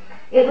feelings,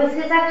 it was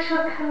his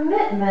actual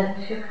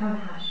commitment to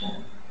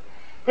compassion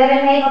that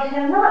enabled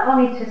him not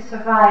only to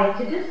survive,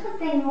 to do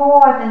something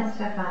more than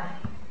survive,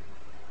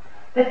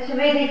 but to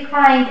really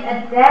find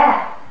a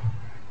depth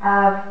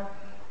of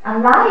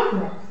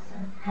aliveness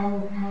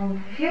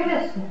and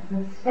fearlessness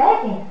and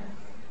steadiness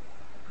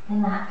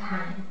in that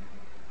time.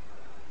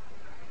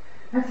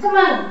 And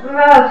someone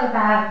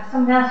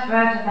else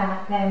wrote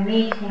about their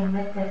meeting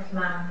with this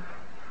monk.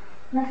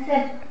 And I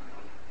said,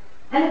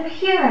 an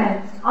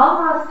appearance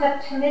almost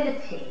of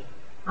timidity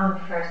on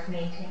first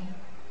meeting.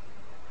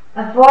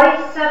 A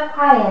voice so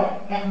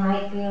quiet it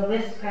might be a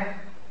whisper.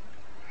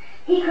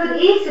 He could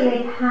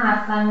easily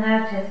pass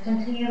unnoticed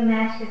until you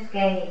met his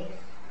gaze.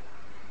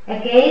 A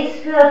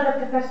gaze filled with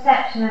the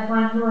perception of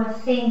one who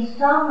has seen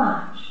so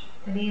much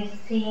that he has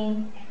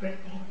seen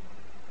everything.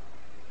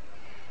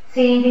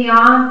 Seeing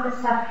beyond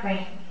the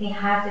suffering he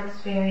has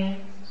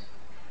experienced,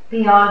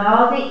 beyond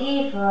all the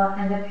evil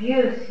and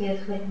abuse he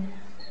has witnessed,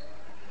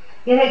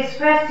 yet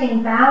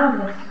expressing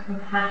boundless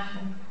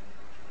compassion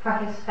for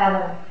his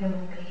fellow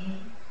human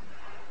beings.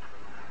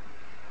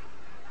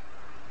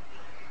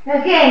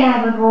 Now again,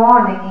 I would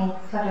warn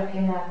against sort of,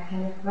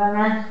 kind of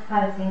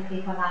romanticizing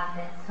people like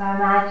this, or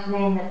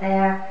imagining that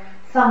they're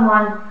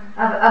someone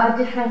of a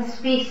different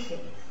species.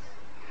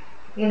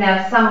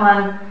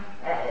 Someone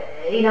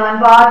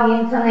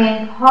embodying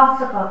something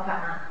impossible for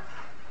us.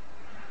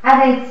 I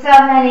think so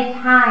many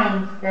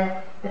times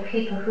the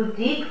people who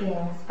deeply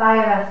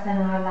inspire us in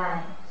our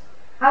lives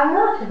are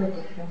not of a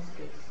different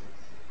species,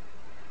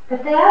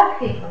 but they are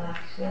people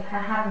actually who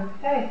have a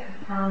very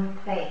profound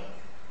faith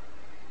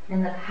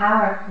in the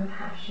power of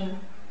compassion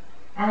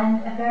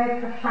and a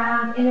very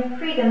profound inner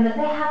freedom that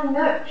they have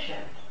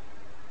nurtured.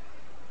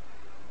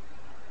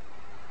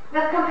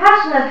 The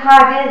compassionate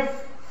heart is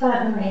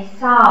certainly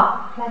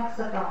soft,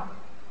 flexible,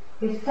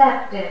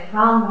 receptive,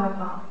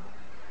 vulnerable,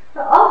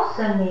 but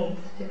also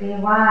needs to be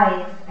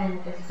wise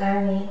and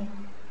discerning.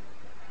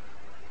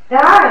 There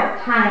are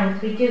at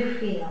times we do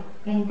feel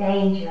in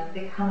danger of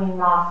becoming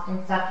lost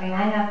in suffering.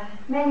 I know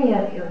many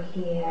of you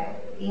here,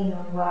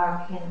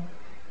 work in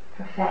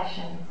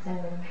professions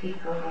and with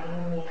people where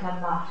you meet a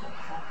lot of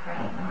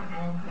suffering and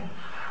anguish.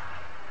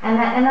 And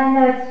I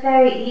know it's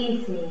very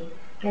easy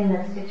in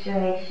those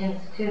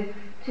situations to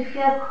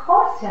feel, of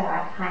course there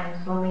are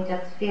times when we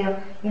just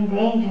feel in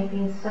danger of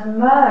being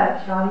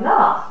submerged or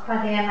lost by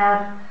the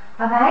amount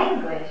of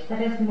anguish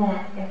that is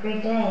met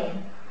every day.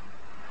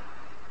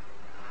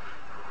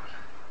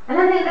 And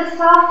I think the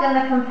soft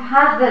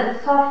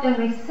and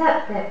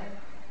receptive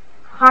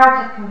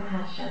heart of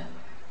compassion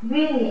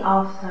really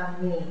also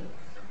needs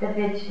the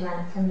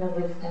vigilance and the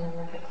wisdom and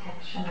the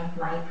protection of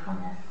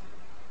mindfulness.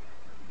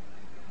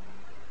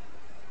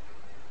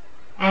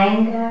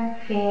 Anger,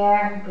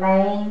 fear,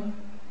 blame,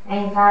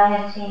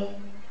 anxiety,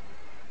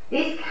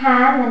 these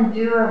can and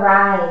do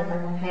arise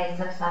in the face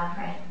of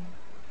suffering.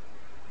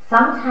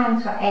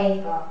 Sometimes we're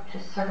able to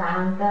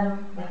surround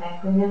them with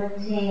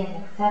equanimity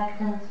and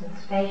acceptance and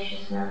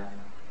spaciousness,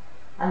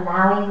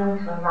 allowing them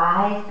to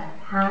arise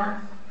and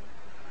pass.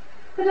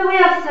 But we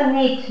also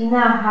need to know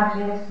how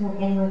to listen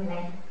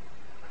inwardly,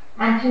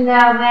 and to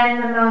know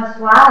when the most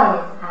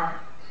wise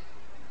act,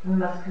 the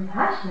most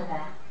compassionate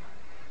act,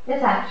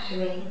 is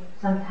actually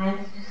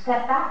sometimes to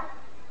step back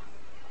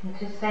and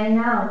to say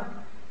no.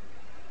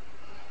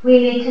 We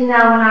need to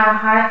know when our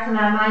hearts and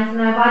our minds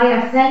and our body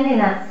are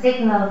sending us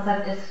signals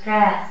of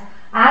distress,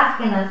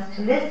 asking us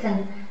to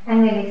listen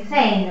and really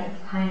saying that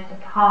it's time to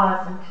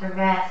pause and to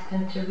rest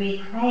and to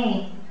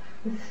reclaim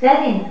the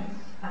steadiness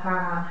of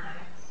our own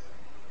hearts.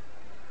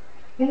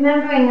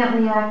 Remembering that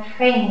we are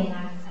training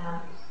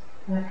ourselves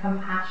in a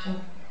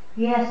compassion,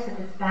 yes, it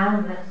is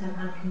boundless and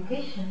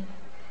unconditioned,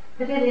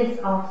 but it is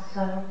also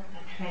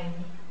a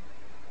training.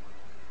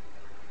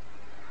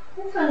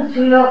 This one's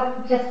to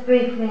look just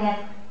briefly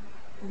at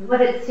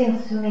what it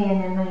seems to me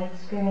and in my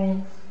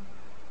experience.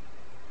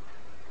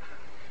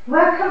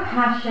 Where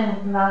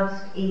compassion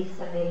most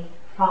easily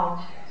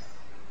falters.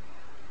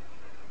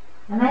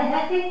 And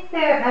I think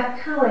there are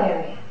two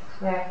areas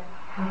where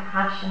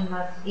compassion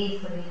most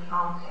easily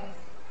falters.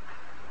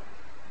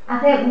 I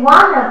think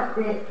one of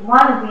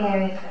the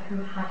areas where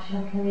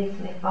compassion can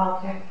easily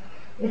falter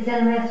is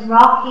in this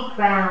rocky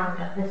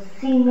ground of the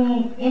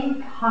seeming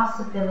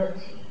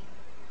impossibility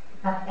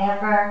of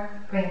ever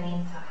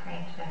bringing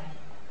suffering to an end.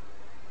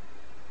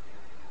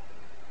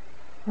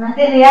 And I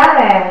think the other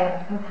area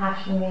of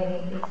compassion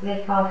really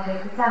easily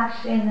falters is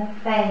actually in the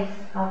face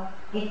of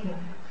ignorance.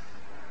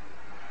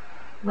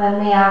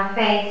 When we are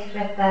faced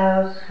with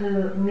those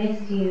who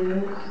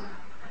misuse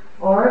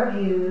or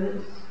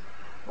abuse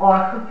or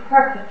who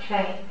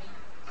perpetrate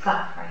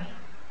suffering,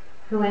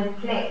 who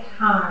inflict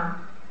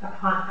harm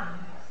upon others.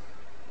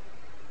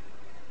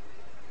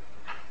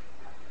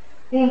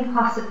 The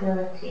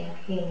impossibility of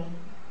healing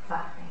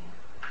suffering,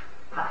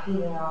 of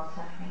healing all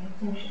suffering.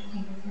 It's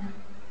interesting, isn't it?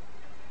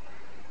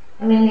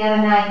 I mean, the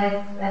other night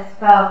I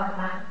spoke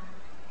about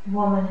a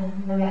woman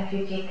in the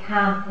refugee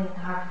camp in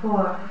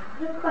Darfur,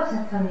 but of course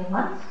that's only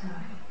one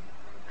story.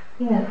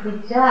 If we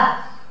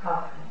just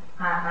open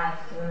our eyes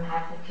to the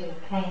magnitude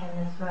of pain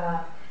in this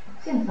world,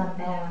 it seems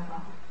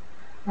unbearable.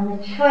 And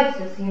the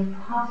choices, the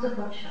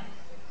impossible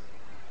choices,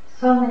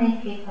 so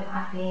many people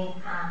are being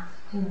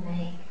asked to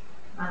make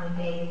on a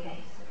daily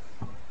basis.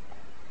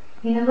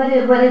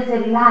 What is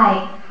it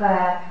like for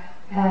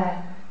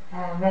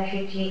a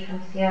refugee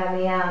from Sierra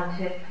Leone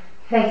to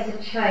face a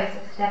choice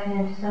of stepping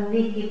into some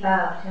leaky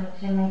boat and which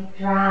they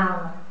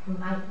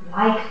might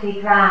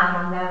likely drown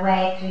on their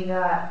way to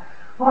Europe,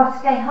 or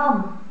stay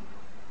home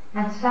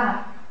and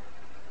starve?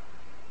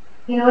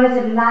 What is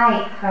it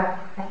like for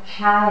a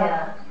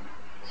child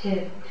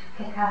to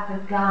pick up a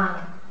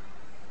gun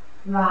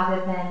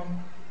rather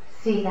than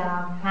see their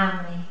own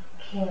family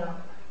killed?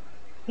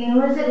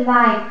 What is it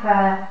like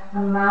for a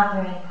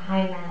mother in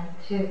Thailand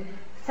to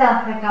sell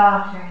her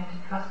daughter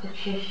into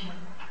prostitution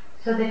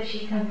so that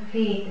she can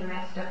feed the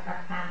rest of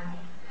her family?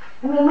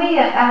 We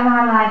in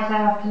our lives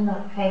are often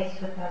not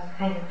faced with those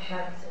kind of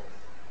choices.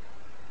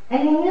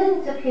 And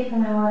millions of people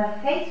in the world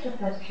are faced with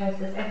those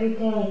choices every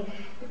day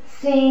that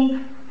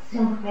seem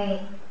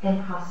simply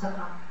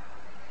impossible.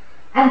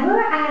 And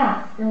we're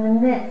asked, in the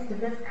midst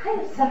of this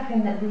kind of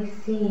suffering that we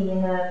see,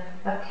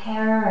 of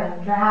terror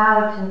and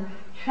drought and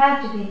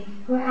tragedy,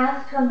 we're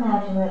asked to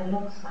imagine what it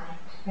looks like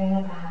to bring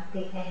about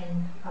the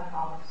end of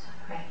all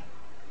suffering.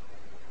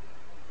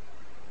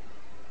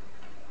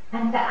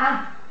 And to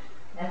act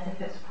as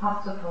if it's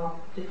possible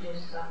to do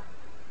so.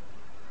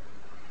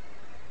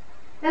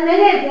 Now,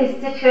 many of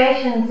these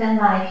situations in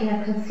life,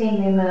 can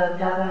seem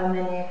removed, although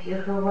many of you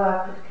who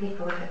work with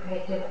people with a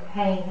great deal of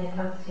pain, they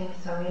don't seem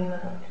so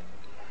removed.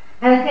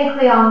 And I think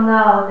we all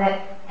know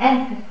that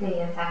empathy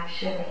is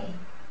actually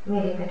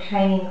really the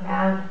training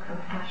ground of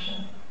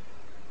compassion.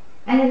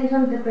 And it is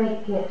one of the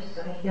great gifts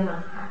of a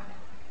human heart,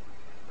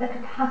 the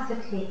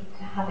capacity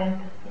to have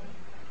empathy.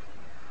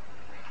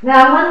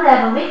 Now, on one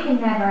level, we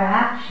can never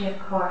actually, of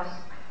course,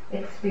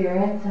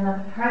 experience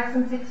another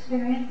person's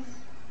experience.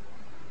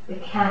 We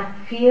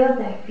can't feel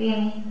their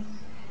feelings.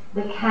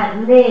 We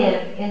can't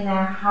live in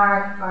their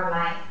heart or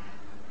life.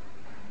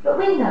 But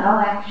we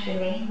know,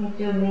 actually, we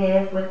do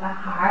live with a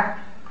heart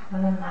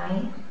and a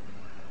mind.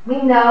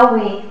 We know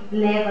we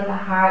live with a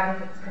heart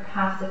with its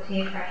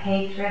capacity for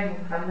hatred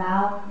and for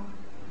love,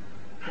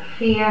 for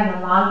fear and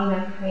the longing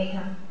of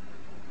freedom.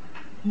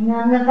 And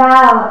then the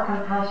vow of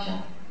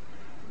compassion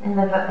in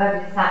the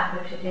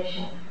Bodhisattva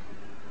tradition.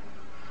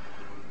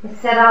 It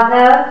said,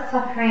 although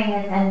suffering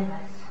is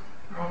endless,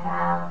 I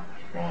vow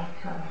to bring it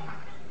to an end.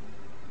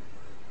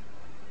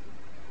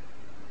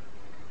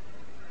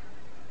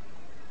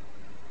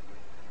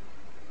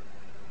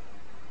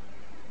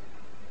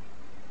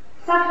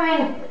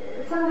 Suffering,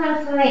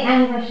 sometimes for the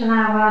anguish in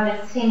our world,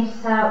 it seems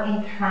so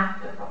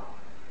intractable.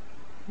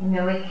 You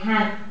know, we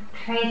can't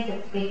trace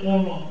its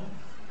beginnings.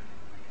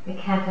 We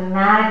can't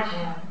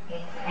imagine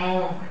its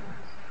end.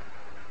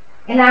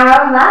 In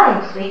our own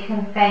lives, we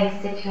can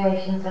face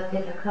situations of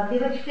difficulty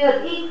which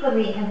feel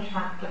equally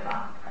intractable.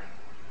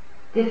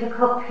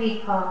 Difficult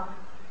people,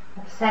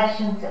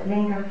 obsessions that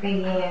linger for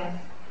years,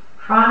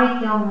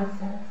 chronic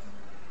illnesses.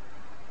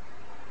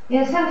 You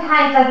know,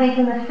 sometimes I think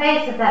in the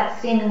face of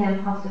that seeming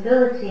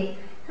impossibility,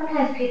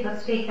 sometimes people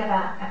speak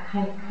about a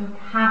kind of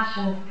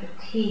compassion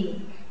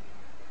fatigue.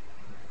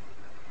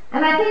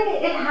 And I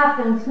think it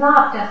happens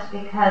not just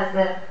because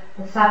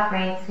the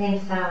suffering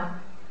seems so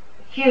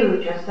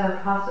huge or so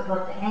impossible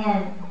to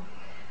end.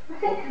 I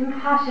think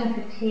compassion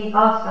fatigue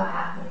also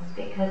happens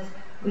because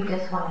we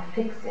just want to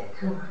fix it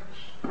too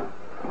much.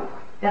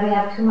 That we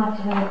have too much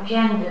of an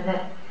agenda,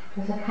 that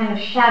there's a kind of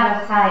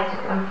shadow side to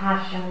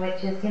compassion,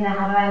 which is, you know,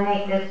 how do I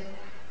make this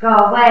go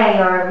away,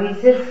 or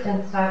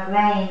resistance or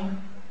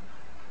blame.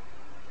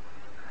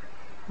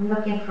 I'm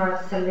looking for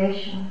a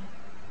solution.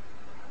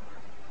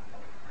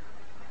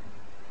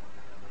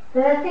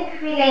 But I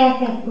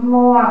think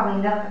more we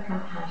look at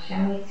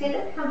compassion, we see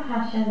that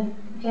compassion,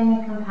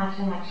 genuine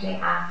compassion, actually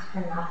asks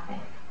for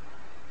nothing.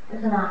 It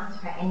doesn't ask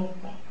for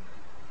anything.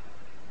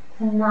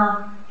 It's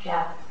enough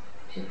just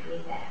to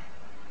be there.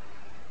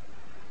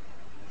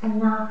 It's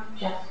enough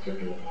just to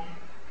be there.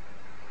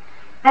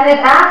 And it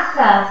asks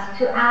us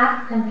to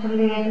act and to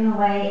live in a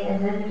way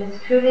as if it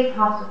is truly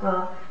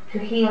possible to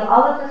heal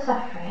all of the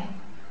suffering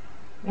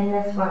in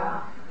this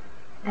world,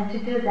 and to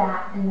do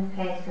that in the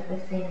face of the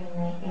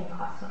seemingly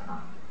impossible.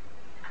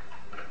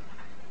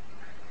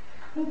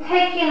 In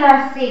taking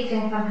our seat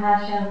in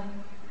compassion,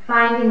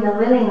 finding the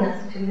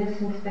willingness to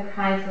listen to the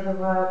cries of the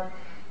world,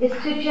 is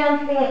to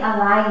gently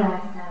align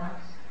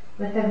ourselves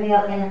with a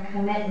real inner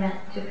commitment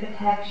to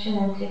protection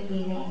and to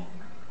healing.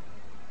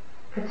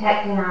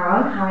 Protecting our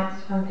own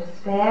hearts from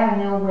despair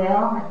and ill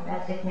will and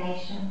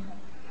resignation.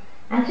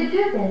 And to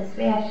do this,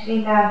 we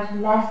actually learn to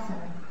lessen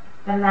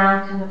the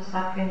mountain of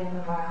suffering in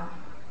the world.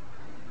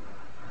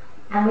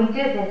 And we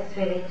do this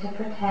really to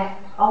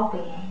protect all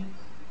beings.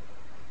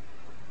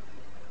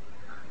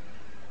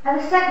 And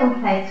the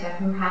second place where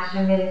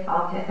compassion really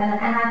falters, and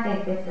I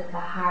think this is the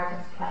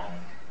hardest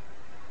place,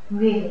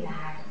 really the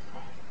hardest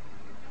place,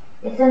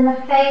 it's in the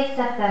face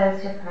of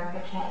those who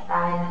perpetrate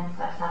violence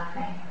or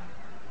suffering,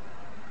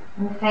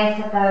 in the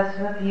face of those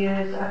who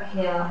abuse or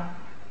kill,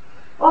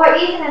 or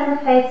even in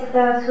the face of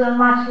those who in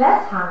much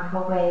less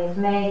harmful ways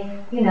may,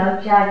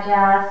 judge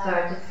us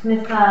or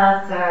dismiss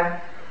us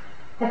or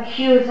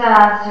accuse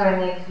us or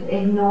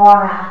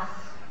ignore us.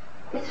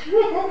 That's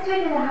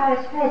really the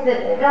hardest place.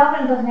 It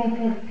often doesn't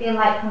even feel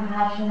like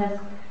compassion is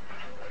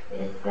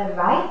the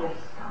right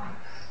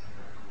response.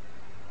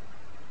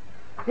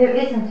 There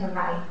isn't a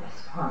right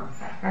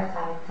response. At first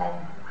I would say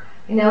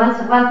that. Once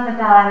the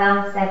Dalai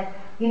Lama said,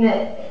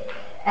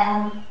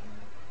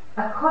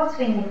 of course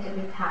we need to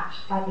be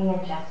touched by the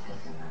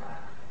injustice in the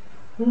world.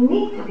 We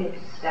need to be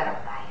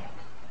disturbed by it.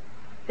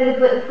 But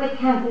if we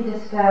can't be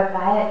disturbed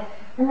by it,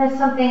 then there's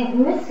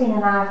something missing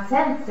in our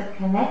sense of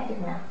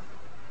connectedness.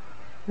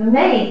 We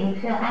may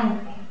even feel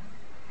angry.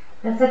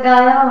 As the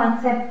Dalai Lama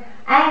once said,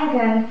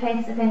 anger in the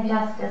face of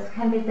injustice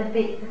can be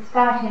the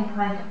starting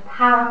point of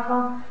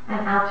powerful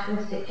and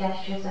altruistic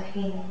gestures of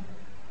healing.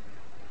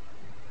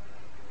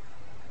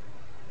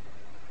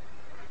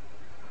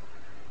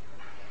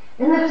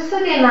 In the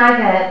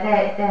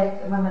Visuddhimagga,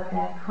 there's one of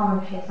the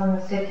commentaries on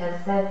the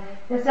suttas,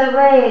 there's a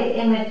way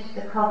in which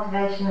the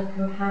cultivation of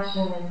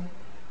compassion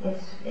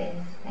is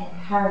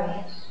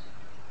encouraged.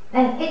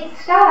 And it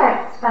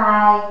starts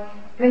by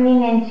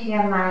bringing into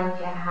your mind,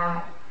 your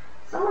heart,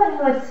 someone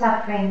who is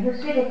suffering,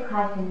 who's really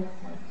quite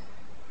innocent.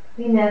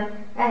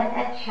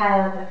 A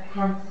child of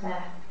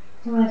cancer,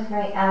 someone who's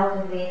very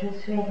elderly,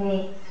 who's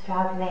really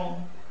struggling.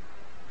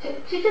 To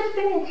just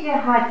bring into your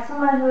heart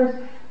someone who's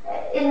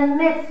in the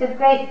midst of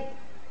great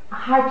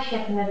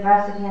hardship and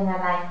adversity in their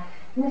life,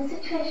 in a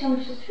situation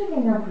which is really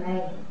no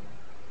blame.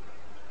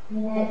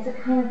 It's a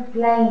kind of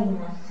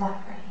blameless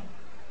suffering.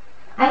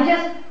 And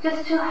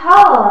just to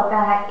hold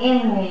that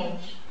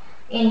image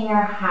in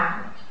your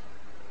heart.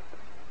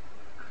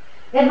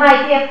 It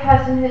might be a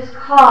person who's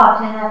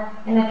caught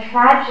in a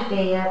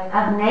tragedy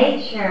of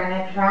nature, in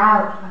a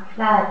drought or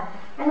flood.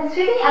 And it's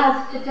really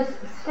asked to just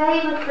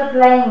stay with the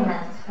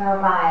blameless for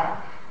a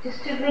while,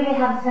 just to really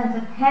have a sense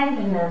of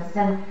tenderness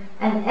and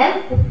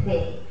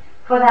empathy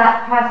for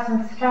that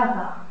person's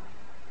struggle.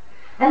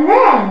 And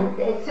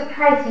then,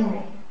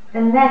 surprisingly,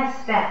 the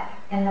next step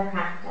in the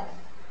practice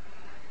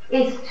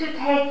is to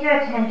take your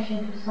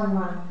attention to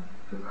someone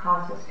who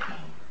causes pain.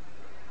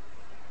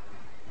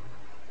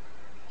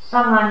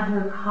 Someone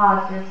who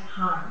causes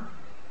harm.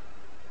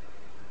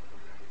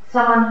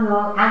 Someone who,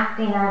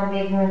 acting out of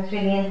ignorance,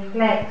 really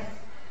inflicts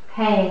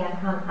pain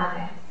upon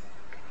others.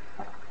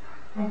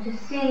 And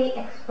to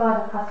explore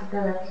the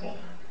possibility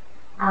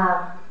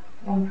of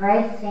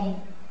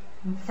embracing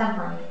in some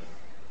ways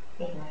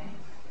ignorance.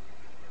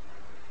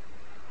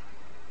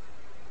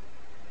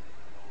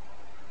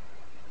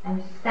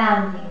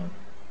 Understanding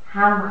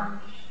how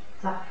much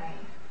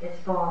suffering is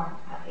born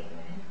of ignorance.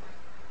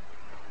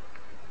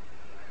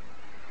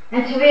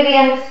 And to really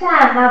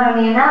understand, not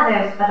only in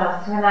others, but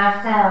also in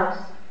ourselves,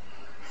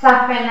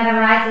 suffering that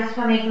arises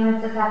from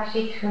ignorance is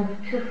actually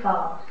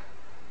twofold.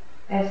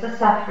 There's the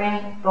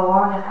suffering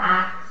born of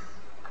acts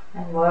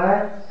and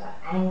words or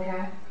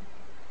anger.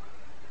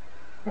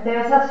 But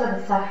there is also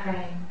the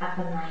suffering of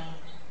the mind,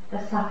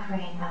 the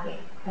suffering of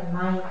the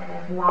mind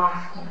that is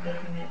lost in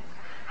ignorance.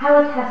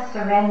 How it has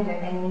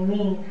surrendered any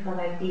meaningful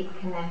or deep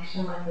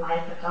connection with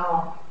life at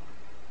all.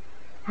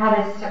 How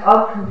it is to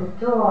open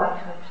the door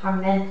to a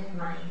tormented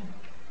mind.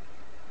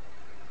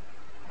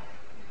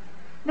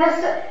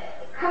 This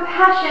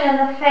compassion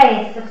in the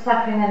face of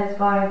suffering that is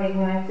born of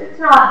ignorance, it's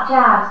not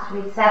just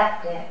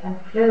receptive and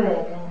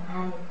fluid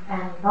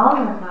and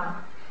vulnerable.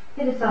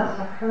 It is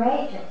also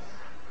courageous.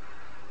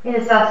 It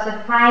is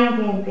also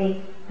finding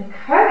the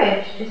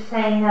courage to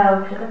say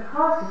no to the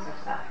causes of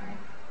suffering,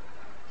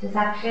 which is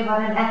actually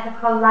what an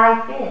ethical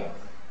life is.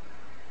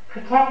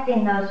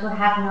 Protecting those who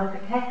have no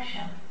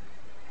protection.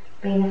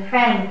 Being a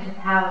friend to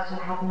those who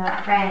have no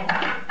friends.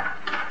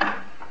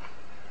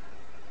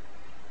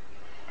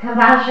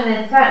 Compassion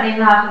is certainly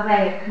not a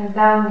way of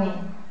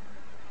condoning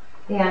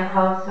the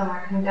unwholesome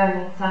or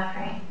condoning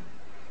suffering,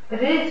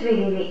 but it is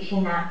really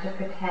reaching out to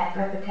protect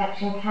where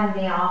protection can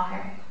be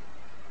offered.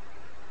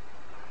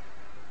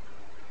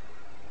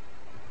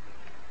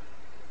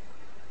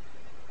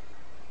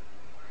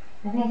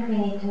 I think we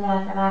need to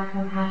know that our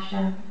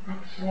compassion,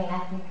 actually, I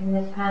think in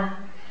this path,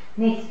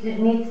 needs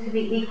to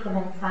be equal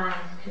in size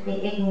to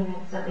the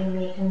ignorance that we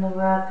meet in the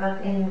world,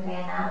 both inwardly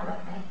and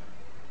outwardly.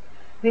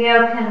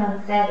 Ryokan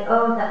once said,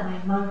 "Oh, that my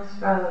monk's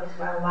robes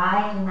were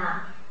wide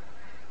enough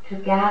to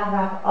gather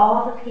up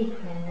all the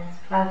people in this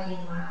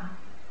floating world."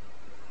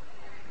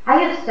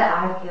 I used to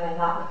argue a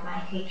lot with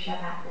my teacher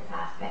about this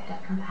aspect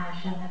of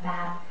compassion,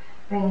 about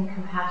bringing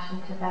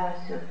compassion to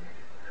those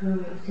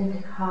who seem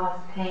to cause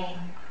pain.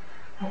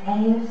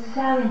 And he was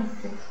so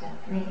insistent.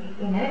 And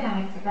he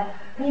I said that,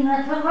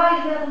 it's all right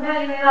if you'll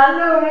compassion,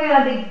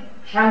 I'll be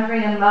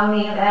chuntering and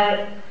moaning about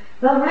it.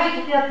 It's all right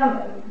if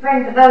you'll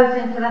bring those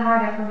into the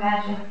heart of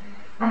compassion.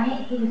 And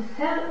he was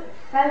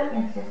so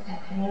insistent,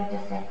 and he would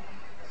just say,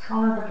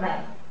 swallow the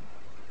blame.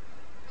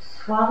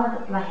 Swallow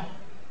the blame.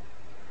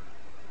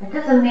 It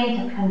doesn't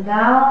mean to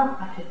condone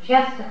or to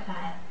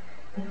justify,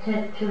 but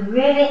to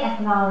really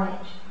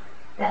acknowledge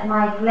that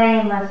my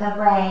blame was a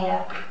way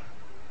of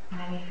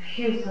my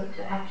refusal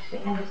to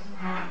actually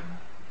understand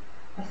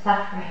the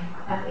suffering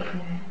of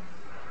ignorance.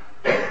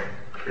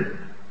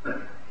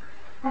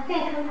 I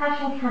think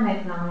compassion can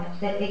acknowledge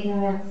that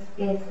ignorance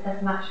is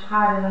as much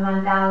part of the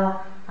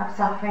mandala of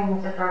suffering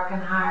as a broken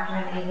heart or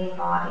an ailing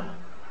body.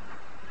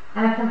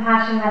 And a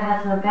compassion that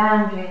has no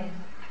boundaries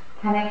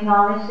can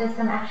acknowledge this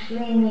and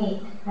actually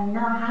meet and know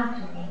how to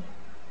meet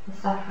the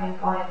suffering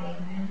born of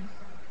ignorance.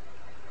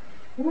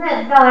 Isn't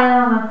it Dalai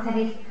Lama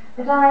said,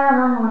 the Dalai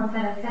Lama once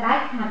said,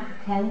 I can't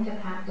pretend to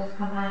practice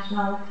compassion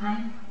all the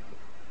time.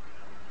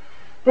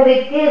 But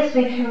it gives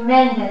me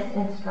tremendous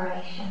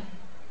inspiration.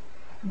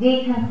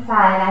 Deep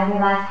inside, I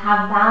realize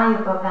how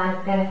valuable,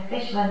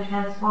 beneficial, and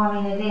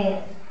transforming it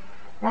is.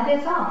 That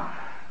is all.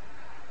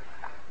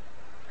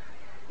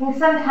 And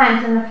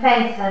sometimes in the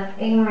face of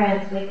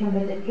ignorance, we can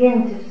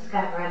begin to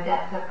discover a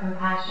depth of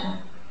compassion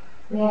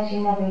we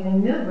actually never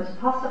even knew was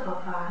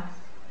possible for us.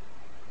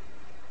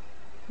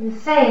 It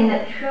is saying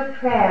that true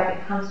prayer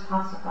becomes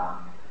possible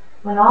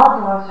when all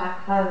doors are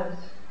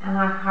closed and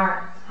our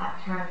hearts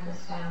have turned to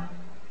stone.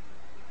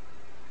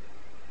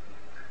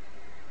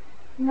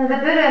 The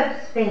Buddha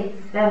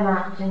speaks very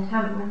much in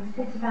terms, when he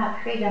speaks about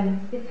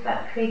freedom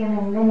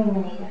in many,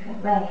 many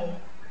different ways.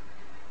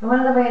 And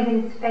one of the ways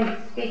he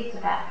speaks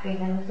about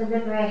freedom is the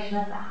liberation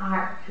of the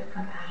heart through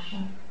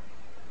compassion.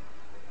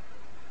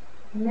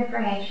 The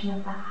liberation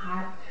of the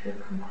heart through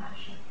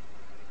compassion.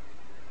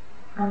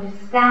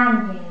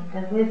 Understanding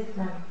the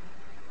wisdom,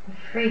 the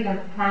freedom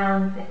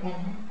found within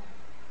it.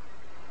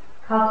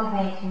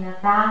 Cultivating a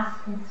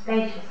vast and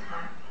spacious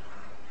heart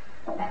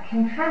that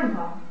can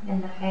tremble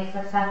in the face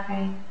of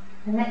suffering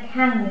and that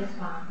can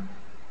respond,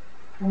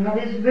 and that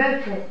is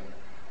rooted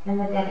in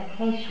the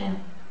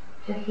dedication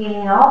to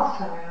healing all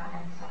sorrow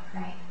and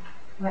suffering,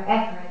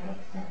 wherever it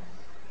exists.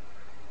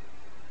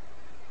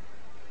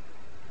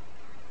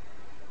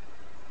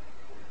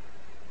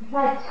 I'd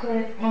like to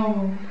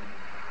end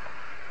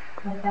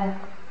with a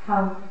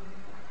poem.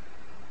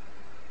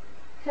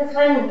 It says,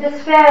 when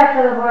despair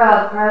for the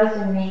world grows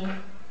in me,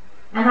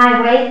 and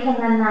I wake in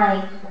the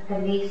night with the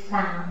least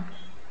sound,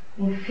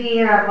 in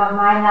fear of what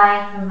my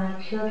life and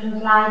my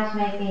children's lives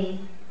may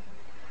be,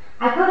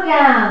 I go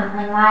down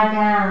and lie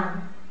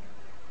down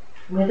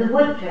where the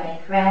wood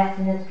drake rests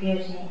in his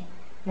beauty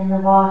in the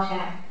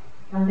water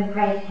and the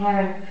great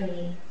heron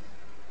feeds.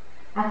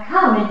 I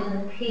come into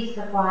the peace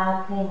of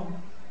wild things,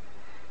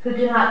 who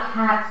do not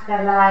tax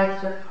their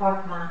lives with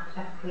forethought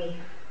of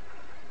grief.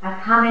 I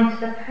come into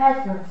the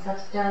presence of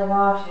still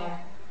water,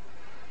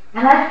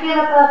 and I feel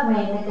above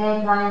me the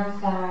day-blind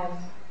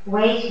stars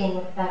waiting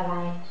with their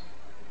light.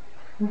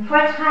 And for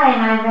a time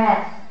I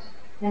rest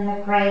in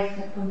the grace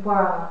of the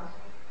world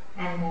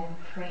and am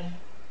free.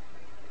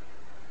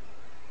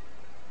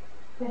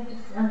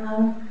 Just a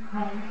moment of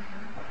quiet.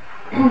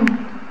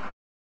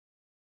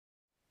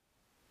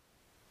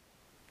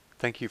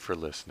 Thank you for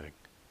listening.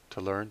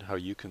 To learn how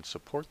you can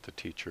support the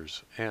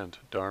teachers and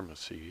Dharma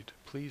Seed,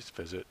 please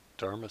visit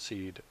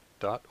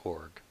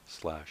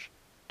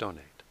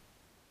dharmaseed.org/donate.